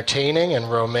it entertaining and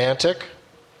romantic.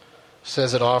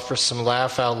 Says it offers some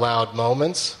laugh-out-loud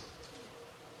moments.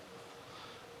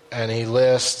 And he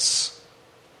lists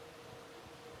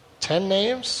 10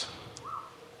 names?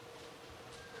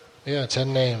 Yeah,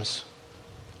 10 names.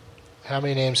 How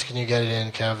many names can you get it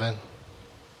in, Kevin?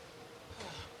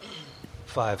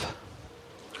 5.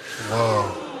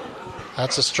 Whoa.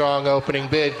 That's a strong opening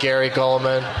bid, Gary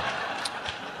Gulman.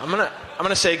 I'm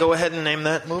gonna say go ahead and name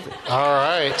that movie. All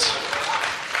right.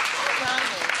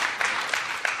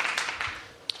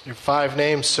 Your 5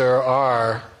 names, sir,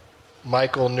 are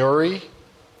Michael Nuri,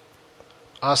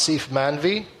 Asif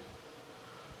Manvi,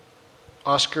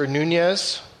 Oscar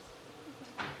Nunez,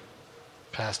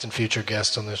 past and future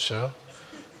guest on this show,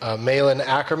 Malin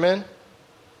Ackerman.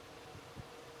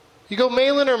 You go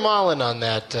Malin or Malin on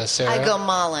that, Sarah? I go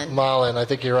Malin. Malin, I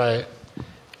think you're right.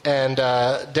 And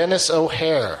Dennis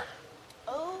O'Hare.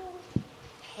 Oh,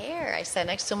 Hare. I sat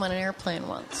next to him on an airplane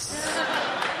once.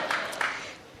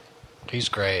 He's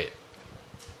great.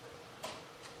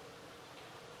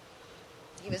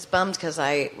 He was bummed because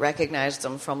I recognized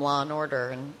him from Law & Order,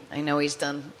 and I know he's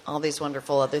done all these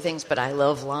wonderful other things, but I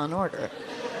love Law & Order.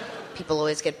 people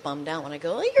always get bummed out when I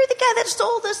go, "Oh, you're the guy that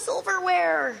stole the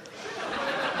silverware."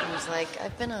 And he's like,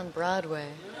 "I've been on Broadway."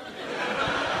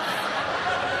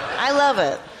 I love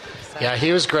it. So. Yeah,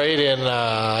 he was great in.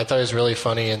 I thought he was really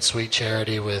funny in Sweet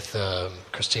Charity with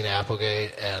Christina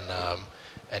Applegate,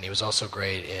 and he was also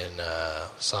great in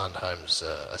Sondheim's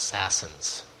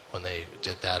Assassins when they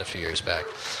did that a few years back.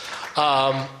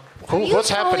 What's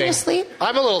happening? Asleep?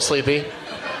 I'm a little sleepy.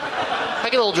 I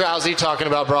get a little drowsy talking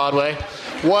about Broadway.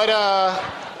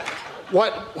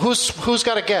 Who's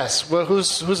got a guess?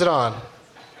 Who's it on?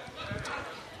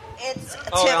 It's a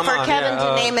tip for Kevin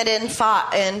to name it in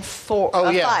five.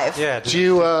 Yeah. Do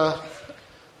you?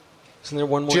 Isn't there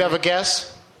one more? Do you have a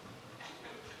guess?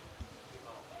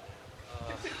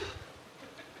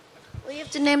 Well, you have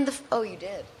to name the. Oh, you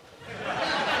did.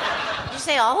 Did you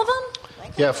say all of them?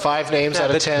 Yeah, 5 names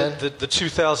out of 10. The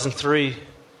 2003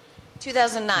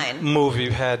 2009 movie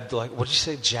had, like, what did you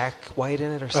say, Jack White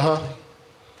in it or something?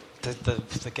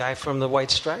 The guy from the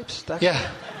White Stripes? Yeah,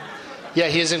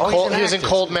 he is in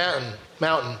Cold Mountain.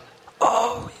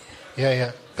 Oh,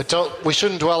 yeah. But we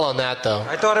shouldn't dwell on that though.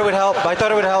 I thought it would help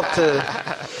to,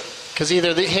 because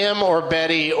either him or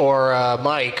Betty or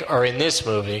Mike are in this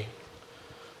movie.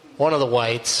 One of the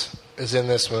Whites is in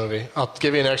this movie. I'll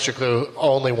give you an extra clue.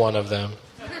 Only one of them.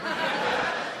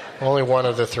 Only one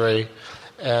of the 3.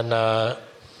 And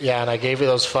and I gave you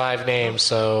those 5 names.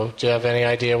 So do you have any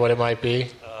idea what it might be?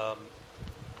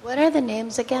 What are the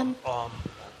names again?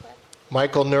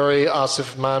 Michael Nuri,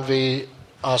 Asif Manvi,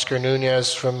 Oscar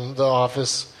Nunez from The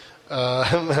Office,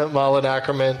 Malin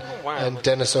Ackerman, and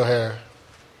Dennis O'Hare.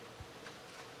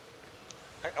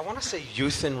 I want to say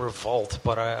Youth in Revolt,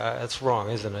 but that's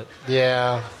wrong, isn't it?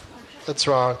 Yeah, that's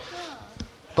wrong.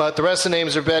 But the rest of the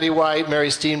names are Betty White, Mary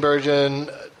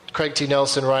Steenburgen, Craig T.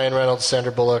 Nelson, Ryan Reynolds,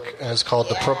 Sandra Bullock, and it's called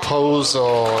The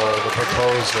Proposal. The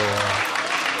Proposal.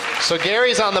 So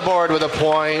Gary's on the board with a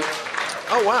point.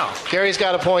 Oh, wow. Gary's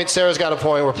got a point, Sarah's got a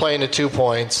point. We're playing to 2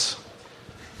 points.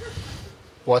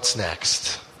 What's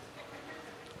next?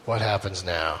 What happens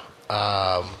now?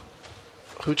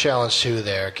 Who challenged who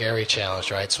there? Gary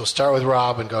challenged, right? So we'll start with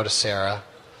Rob and go to Sarah.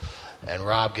 And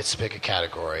Rob gets to pick a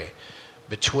category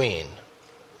between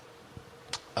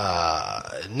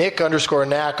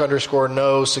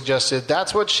Nick_Knack_No suggested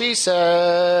That's What She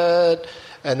Said.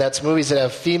 And that's movies that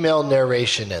have female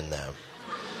narration in them.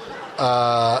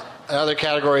 Another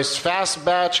category is Fast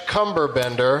Batch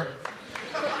Cumberbender.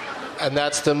 And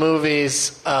that's the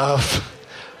movies of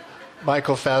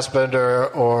Michael Fassbender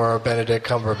or Benedict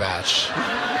Cumberbatch.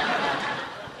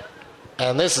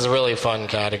 And this is a really fun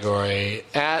category.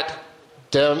 At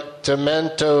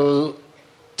Dementomsty?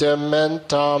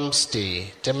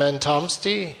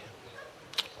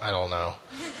 I don't know.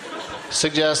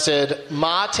 Suggested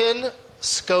Martin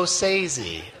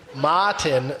Scorsese.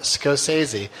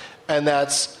 And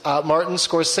that's Martin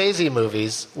Scorsese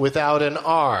movies without an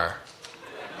R.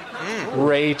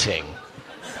 Rating.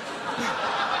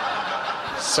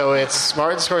 So it's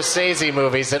Martin Scorsese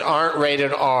movies that aren't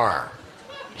rated R.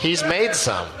 He's made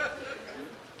some.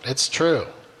 It's true.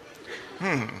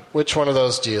 Which one of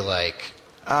those do you like?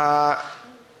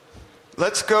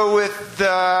 Let's go with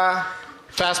the...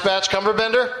 Fast Batch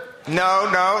Cumberbender? No.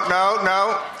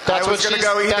 That's I was going to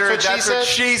go either That's What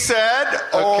She Said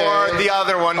or the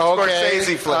other one,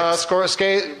 Scorsese flicks.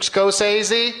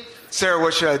 Scorsese? Sarah,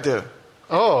 what should I do?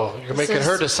 Oh, you're making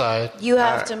her decide. You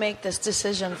have to make this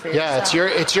decision for yourself. Yeah,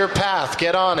 it's your path.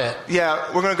 Get on it.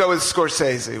 Yeah, we're going to go with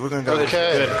Scorsese. We're going to go with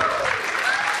Good.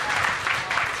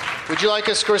 Would you like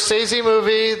a Scorsese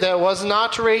movie that was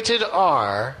not rated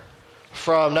R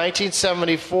from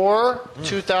 1974,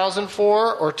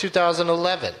 2004, or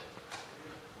 2011?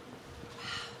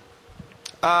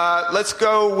 Let's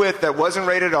go with that wasn't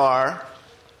rated R.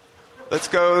 Let's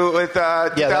go with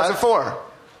 2004.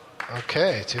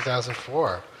 Okay,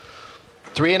 2004.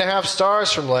 3.5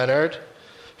 stars from Leonard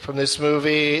from this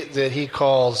movie that he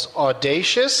calls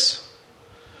Audacious.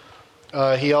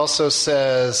 He also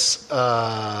says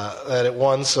that it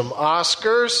won some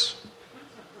Oscars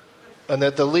and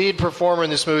that the lead performer in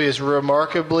this movie is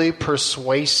remarkably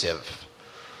persuasive.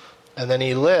 And then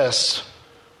he lists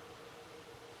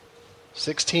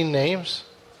 16 names?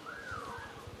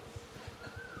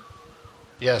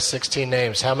 Yes, 16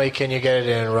 names. How many can you get it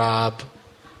in, Rob?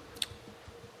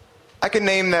 I can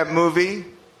name that movie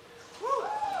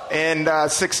and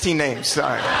 16 names.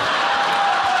 Sorry.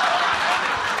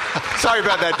 Sorry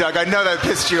about that, Doug. I know that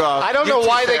pissed you off. I don't know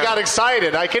why they got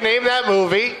excited. I can name that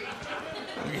movie.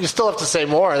 You still have to say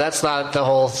more. That's not the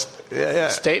whole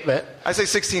statement. I say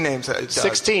 16 names. Doug.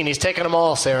 16. He's taking them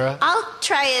all, Sarah. I'll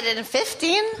try it in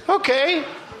 15. Okay.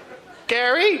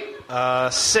 Gary?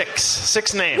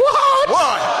 Six names. What?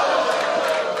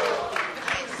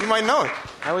 You might know it.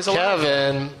 I was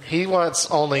Kevin, he wants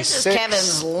only This is 6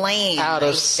 Kevin's lane. out I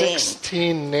of think.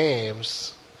 16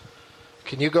 names.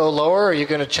 Can you go lower, or are you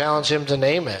going to challenge him to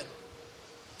name it?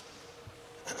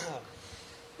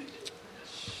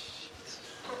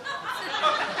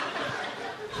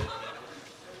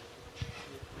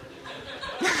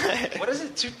 What is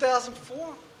it,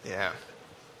 2004? Yeah.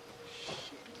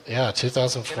 Yeah,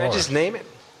 2004. Can I just name it?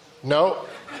 No.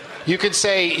 You could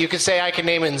say I can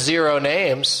name it in 0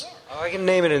 names. Oh, I can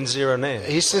name it in 0 names.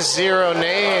 He says 0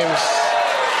 names.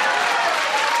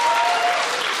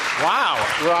 Wow.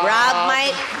 Rob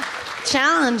might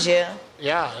challenge you.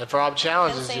 Yeah, if Rob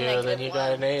challenges Doesn't you, seem like then a you good got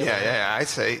to one. name it. Yeah. I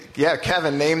say,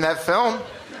 Kevin, name that film.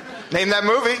 Name that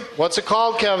movie. What's it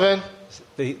called, Kevin?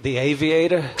 The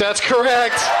Aviator? That's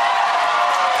correct.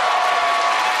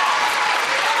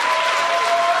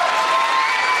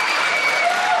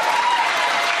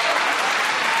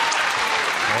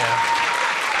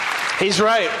 He's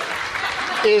right.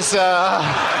 Is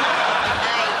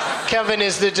Kevin,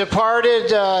 is The Departed,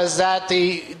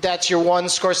 that's your one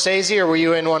Scorsese, or were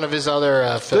you in one of his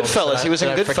other films? Goodfellas. He was in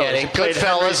that I'm Goodfellas. forgetting? He played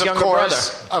Henry's Goodfellas, of younger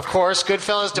course. brother. Of course,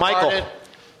 Goodfellas, Departed. Michael.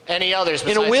 Any others? In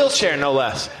a besides wheelchair, no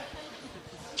less.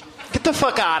 Get the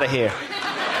fuck out of here.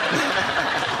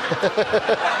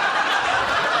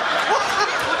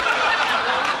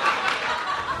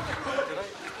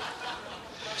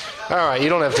 All right, you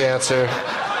don't have to answer.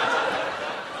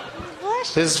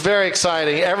 This is very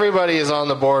exciting. Everybody is on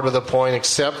the board with a point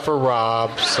except for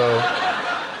Rob, so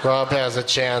Rob has a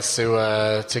chance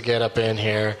to get up in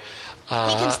here. We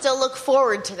can still look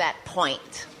forward to that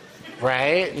point.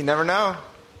 Right? You never know.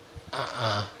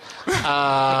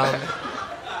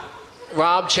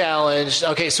 Rob challenged.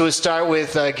 Okay, so we start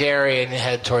with Gary and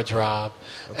head towards Rob.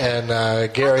 And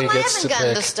Gary I gets to haven't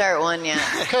gotten pick. to start one yet.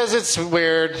 Because it's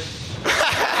weird.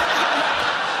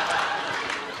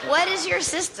 What is your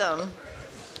system?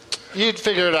 You'd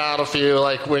figure it out if you,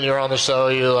 like, when you're on the show,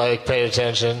 you, like, pay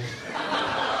attention.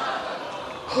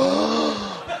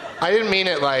 I didn't mean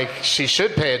it like she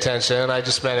should pay attention. I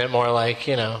just meant it more like,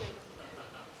 you know.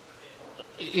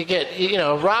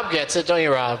 Rob gets it, don't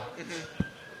you, Rob?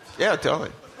 Yeah,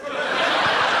 totally.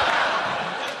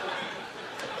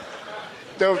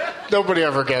 Nobody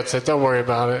ever gets it. Don't worry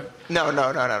about it. No,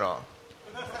 not at all.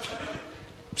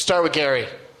 Start with Gary.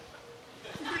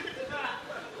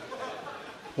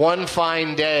 One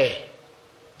Fine Day.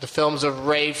 The films of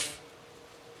Rafe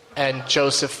and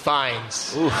Joseph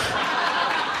Fiennes. Oof.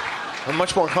 I'm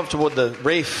much more comfortable with the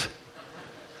Rafe.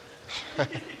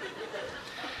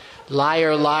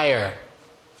 Liar, Liar.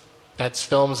 That's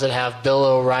films that have Bill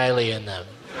O'Reilly in them.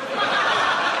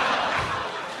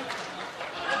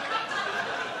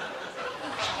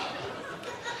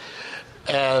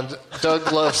 And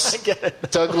Doug loves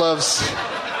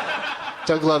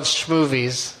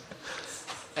schmovies,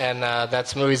 and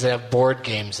that's movies that have board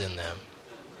games in them.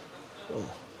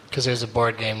 Because there's a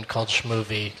board game called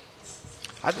Schmovie.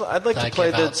 I'd like to play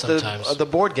the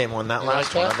board game one, that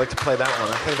last one. I'd like to play that one.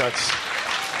 I think that's...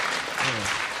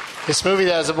 This movie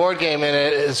that has a board game in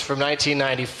it is from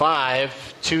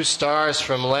 1995. 2 stars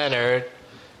from Leonard.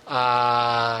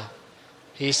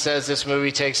 He says this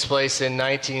movie takes place in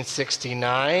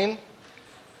 1969.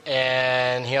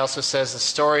 And he also says the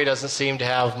story doesn't seem to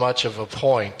have much of a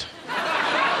point.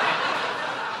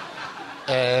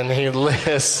 And he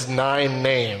lists 9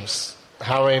 names.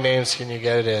 How many names can you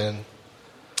get it in?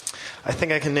 I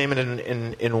think I can name it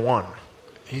in one.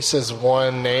 He says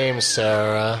 1 name,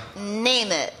 Sarah.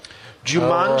 Name it.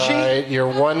 Jumanji? All right, your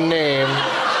 1 name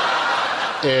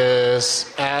is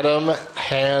Adam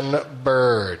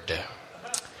Hanbird.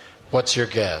 What's your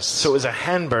guess? So it was a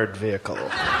Hanbird vehicle.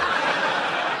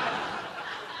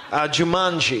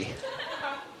 Jumanji.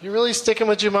 You really sticking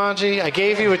with Jumanji? I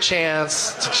gave you a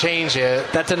chance to change it.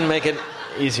 That didn't make it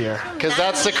easier. Because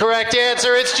that's the correct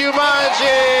answer. It's Jumanji!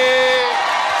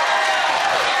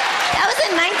 That was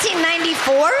in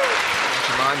 1994?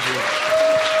 Jumanji.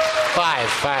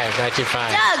 95.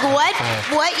 Doug,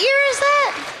 what year is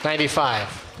that?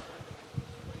 95.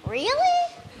 Really?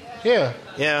 Yeah.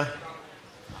 Yeah.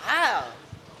 Wow.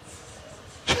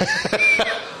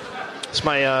 It's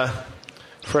my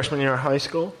freshman year of high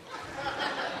school.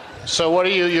 So what are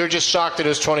you're just shocked that it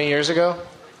was 20 years ago?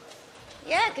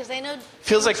 Yeah, because I know...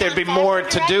 Feels like there'd be more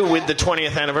to do with the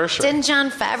 20th anniversary. Didn't Jon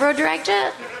Favreau direct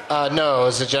it? No, it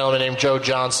was a gentleman named Joe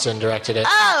Johnston directed it.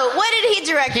 Oh, what did he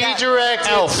direct? He directed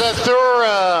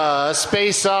Zathura, a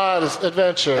Space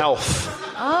Adventure. Elf.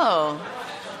 Oh.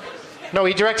 No,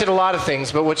 he directed a lot of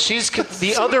things, but what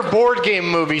the other board game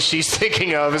movie she's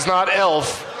thinking of is not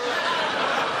Elf.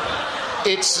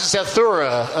 It's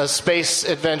Zathura, a space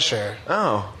adventure.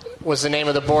 Oh. Was the name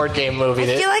of the board game movie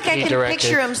that I feel like I he can directed.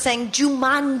 picture him saying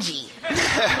Jumanji.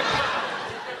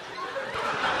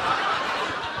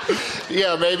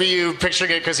 Yeah, maybe you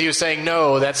picturing it because he was saying,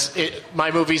 no, that's it.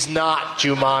 My movie's not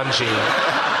Jumanji.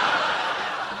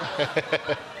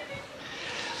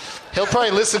 He'll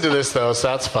probably listen to this, though, so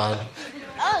that's fun.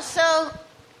 Oh, so...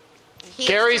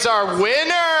 Gary's our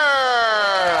winner!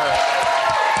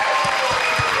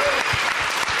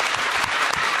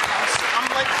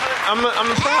 I'm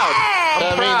proud.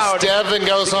 That means Devin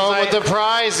goes home with the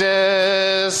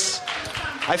prizes.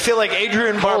 I feel like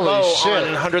Adrian Barbeau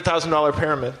on $100,000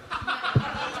 Pyramid.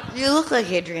 You look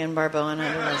like Adrian Barbeau on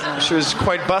 $100,000. She was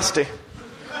quite busty.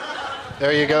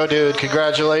 There you go, dude.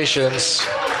 Congratulations.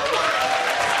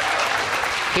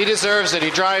 He deserves it. He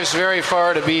drives very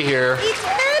far to be here. He did?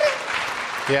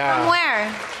 Yeah. From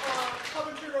where?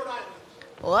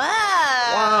 Wow.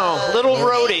 Wow. Little New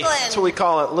roadie. England. That's what we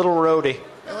call it. Little roadie.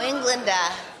 New England.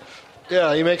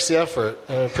 Yeah, he makes the effort.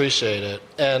 I appreciate it.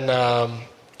 And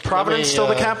Providence still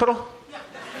the capital?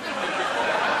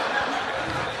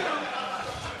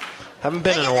 Haven't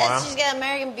been in a while. She's got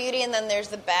American Beauty, and then there's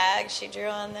the bag she drew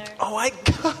on there. Oh, I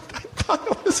thought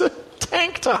it was a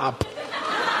tank top.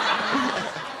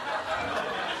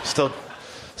 Still,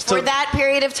 For that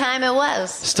period of time, it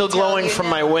was. Still glowing from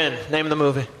my win. Name of the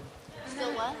movie.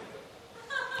 Still what?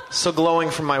 Still glowing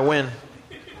from my win.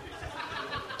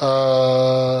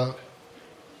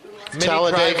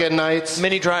 Talladega Nights.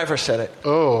 Minnie Driver said it.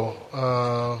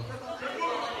 Oh.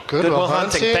 Good Will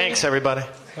Hunting. Thanks, everybody.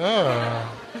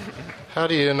 Oh. How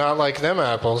do you not like them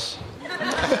apples?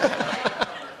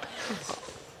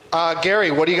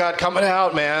 Gary, what do you got coming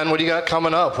out, man? What do you got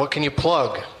coming up? What can you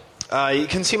plug? You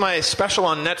can see my special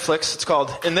on Netflix. It's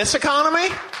called In This Economy.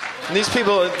 And these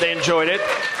people, they enjoyed it.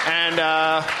 And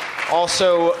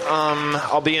also,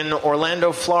 I'll be in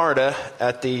Orlando, Florida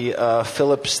at the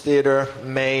Phillips Theater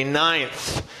May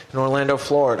 9th in Orlando,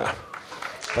 Florida.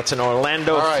 That's in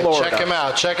Orlando, Florida. All right, check him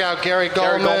out. Check out Gary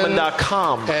Gulman.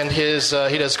 GaryGulman.com. And his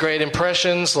he does great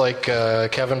impressions like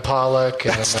Kevin Pollak.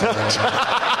 And,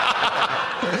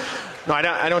 No,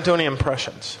 I don't do any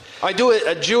impressions. I do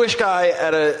a Jewish guy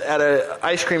at a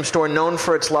ice cream store known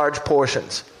for its large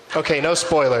portions. Okay, no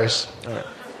spoilers. All right.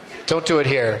 Don't do it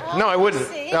here. No, I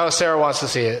wouldn't. No, Sarah wants to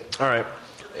see it. All right.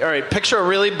 Picture a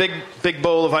really big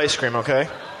bowl of ice cream. Okay,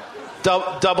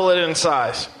 double it in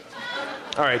size.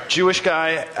 All right, Jewish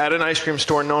guy at an ice cream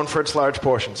store known for its large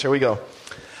portions. Here we go.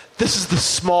 This is the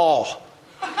small.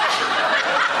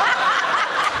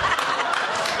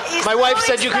 My wife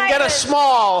said you can get a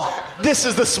small. This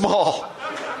is the small.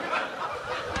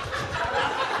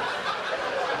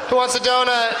 Who wants a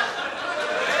donut?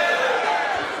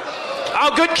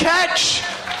 Oh, good catch.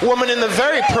 Woman in the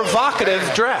very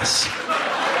provocative dress.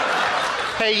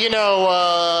 Hey, it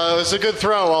was a good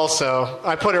throw also.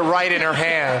 I put it right in her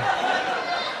hand.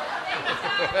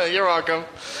 You're welcome.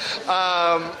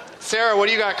 Sarah, what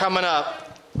do you got coming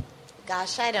up?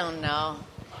 Gosh, I don't know.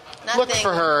 Nothing. Look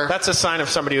for her. That's a sign of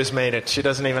somebody who's made it. She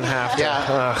doesn't even have to.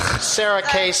 Yeah. Sarah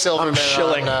K. Silverman I'm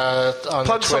shilling. on Plug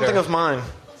Twitter. something of mine.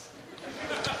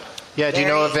 Yeah, do you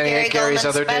know of any of Gary's Gulman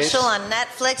other dates? special on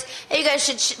Netflix. Hey, you guys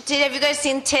have you guys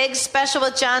seen Tig's special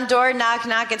with John Doerr? Knock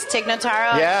Knock, it's Tig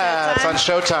Notaro. Yeah, it's on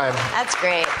Showtime. That's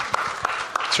great.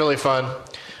 It's really fun.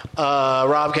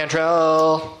 Rob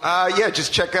Cantrell.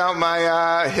 Just check out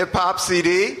my hip-hop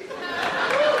CD.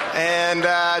 And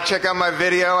check out my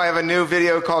video. I have a new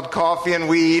video called Coffee and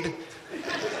Weed.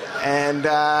 And,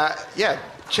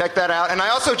 check that out. And I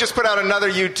also just put out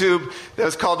another YouTube that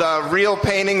was called Real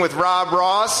Painting with Rob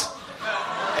Ross.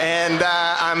 And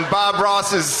I'm Bob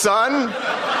Ross's son.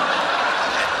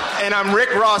 And I'm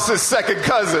Rick Ross's second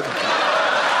cousin.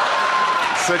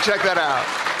 So check that out.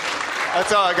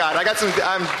 That's all I got.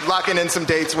 I'm locking in some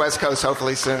dates West Coast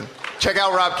hopefully soon. Check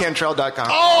out robcantrell.com.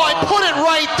 Oh, I put it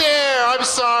right there. I'm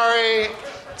sorry.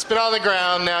 It's been on the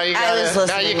ground. Now you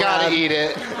gotta eat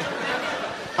it.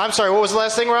 I'm sorry. What was the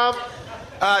last thing, Rob?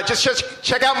 Just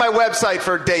check out my website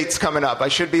for dates coming up. I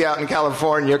should be out in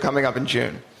California. You're coming up in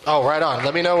June. Oh, right on.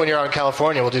 Let me know when you're out in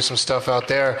California. We'll do some stuff out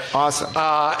there. Awesome.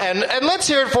 And let's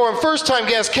hear it for him. First time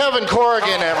guest, Kevin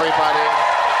Corrigan, everybody.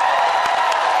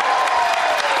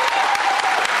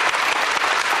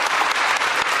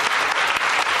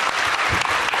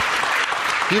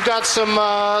 You got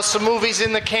some movies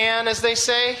in the can, as they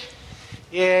say?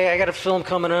 Yeah, I got a film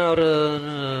coming out.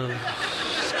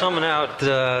 It's coming out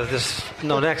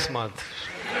next month.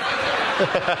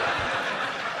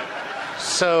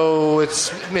 So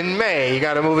it's in May. You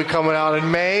got a movie coming out in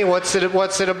May. What's it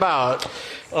about?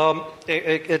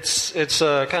 It's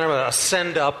kind of a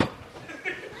send up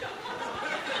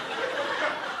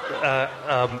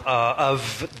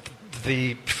of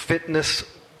the fitness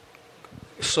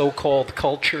so-called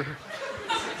culture.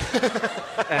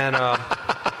 And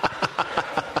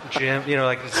Jim,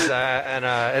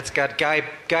 it's got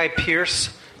Guy Pearce.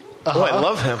 Oh, I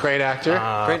love him. Great actor.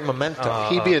 Great memento.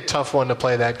 He'd be a tough one to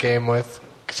play that game with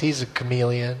because he's a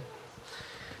chameleon.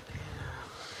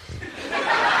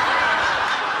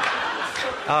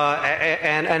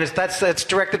 And it's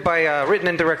directed by written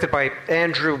and directed by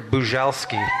Andrew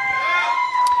Bujalski.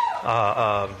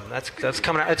 That's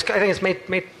coming out. I think it's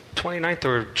May 29th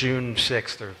or June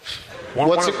 6th or.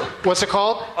 What's it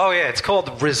called? Oh yeah, it's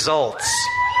called Results.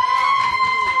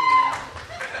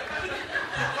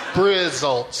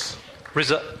 Results.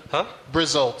 Huh?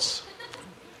 Results.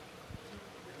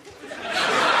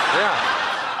 Yeah.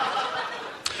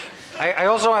 I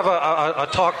also have a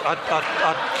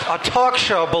talk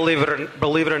show. Believe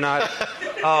it or not.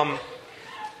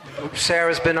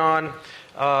 Sarah's been on.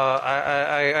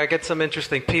 I get some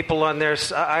interesting people on there.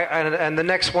 And the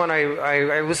next one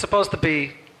I was supposed to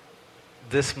be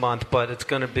this month, but it's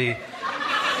going to be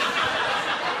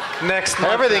next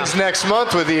month. Everything's next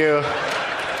month with you.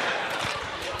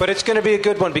 But it's going to be a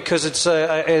good one because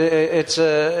I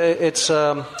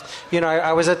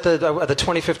was at the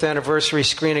 25th anniversary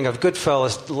screening of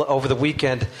Goodfellas over the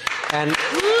weekend, and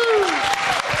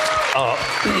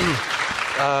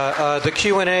the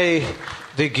Q&A,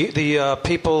 the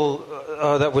people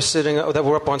that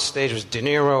were up on stage was De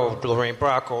Niro, Lorraine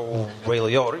Bracco, Ray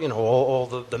Liotta, all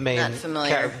the main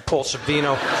Paul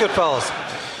Sorvino, Goodfellas.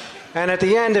 And at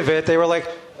the end of it, they were like,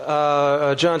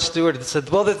 Jon Stewart said,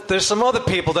 well, there's some other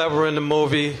people that were in the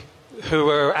movie who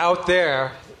are out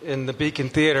there in the Beacon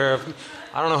Theater.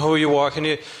 I don't know who you are,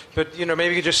 but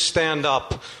maybe you just stand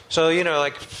up. So,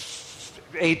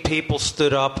 8 people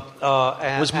stood up.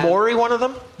 Was Maury one of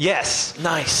them? Yes.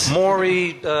 Nice.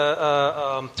 Maury,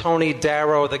 Tony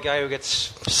Darrow, the guy who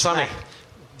gets Sonny.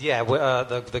 Yeah,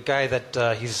 the guy that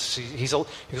he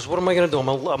goes, what am I going to do?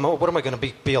 What am I going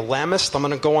to be a lambist? I'm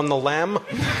going to go on the lamb?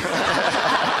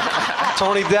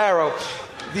 Tony Darrow.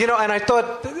 And I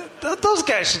thought, those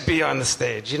guys should be on the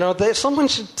stage. Someone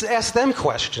should ask them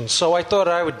questions. So I thought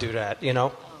I would do that,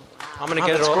 I'm going to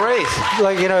get it all. Great.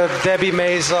 Like, Debbie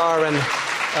Mazar and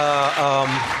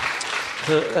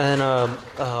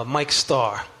Mike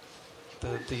Starr.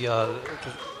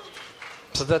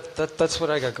 So that's what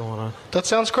I got going on. That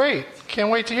sounds great. Can't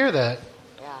wait to hear that.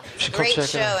 Great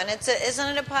show, and isn't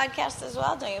it a podcast as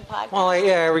well? Don't you podcast? Well,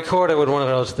 I record it with one of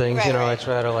those things. Right. I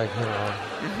try to I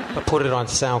put it on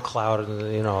SoundCloud,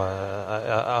 and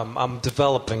I'm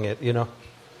developing it.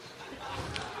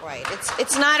 Right.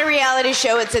 It's not a reality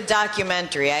show. It's a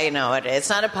documentary. I know it. It's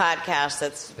not a podcast.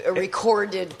 It's a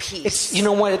recorded piece. You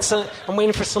know what? I'm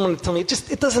waiting for someone to tell me.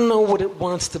 It doesn't know what it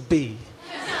wants to be.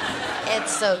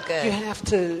 It's so good. You have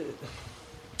to.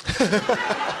 You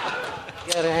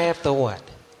gotta have to what?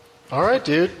 All right,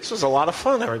 dude. This was a lot of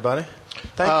fun, everybody.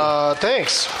 Thank you.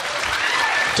 Thanks.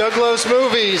 Doug Lowe's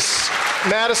Movies,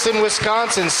 Madison,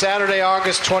 Wisconsin, Saturday,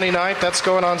 August 29th. That's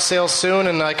going on sale soon.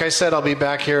 And like I said, I'll be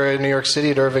back here in New York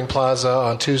City at Irving Plaza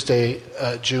on Tuesday,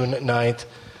 June 9th,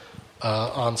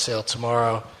 on sale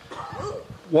tomorrow.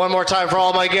 One more time for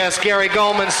all my guests, Gary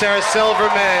Gulman, Sarah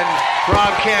Silverman,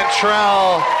 Rob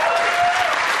Cantrell,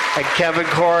 and Kevin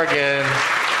Corrigan.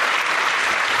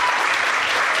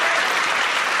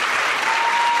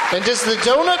 And does the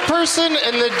donut person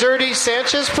and the dirty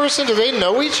Sanchez person, do they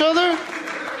know each other?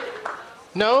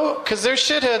 No? Because their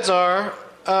shitheads are,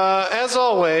 as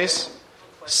always,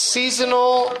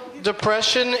 seasonal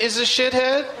depression is a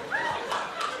shithead,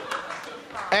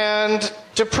 and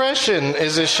depression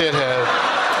is a shithead.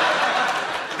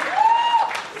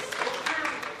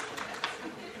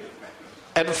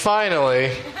 And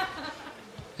finally,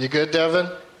 you good, Devin?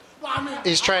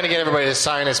 He's trying to get everybody to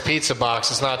sign his pizza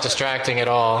box. It's not distracting at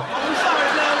all.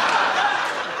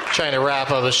 Trying to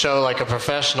wrap up the show like a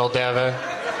professional, Devin.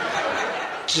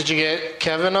 Did you get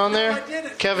Kevin on there? I did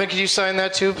it. Kevin, could you sign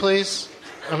that too, please?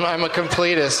 I'm a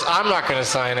completist. I'm not going to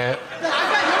sign it.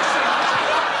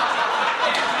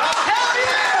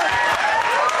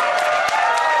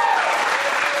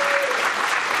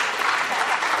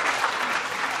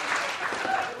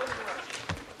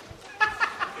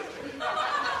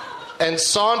 And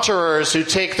saunterers who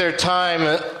take their time...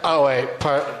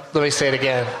 let me say it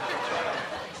again.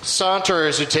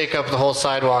 Saunterers who take up the whole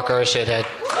sidewalk are a shithead.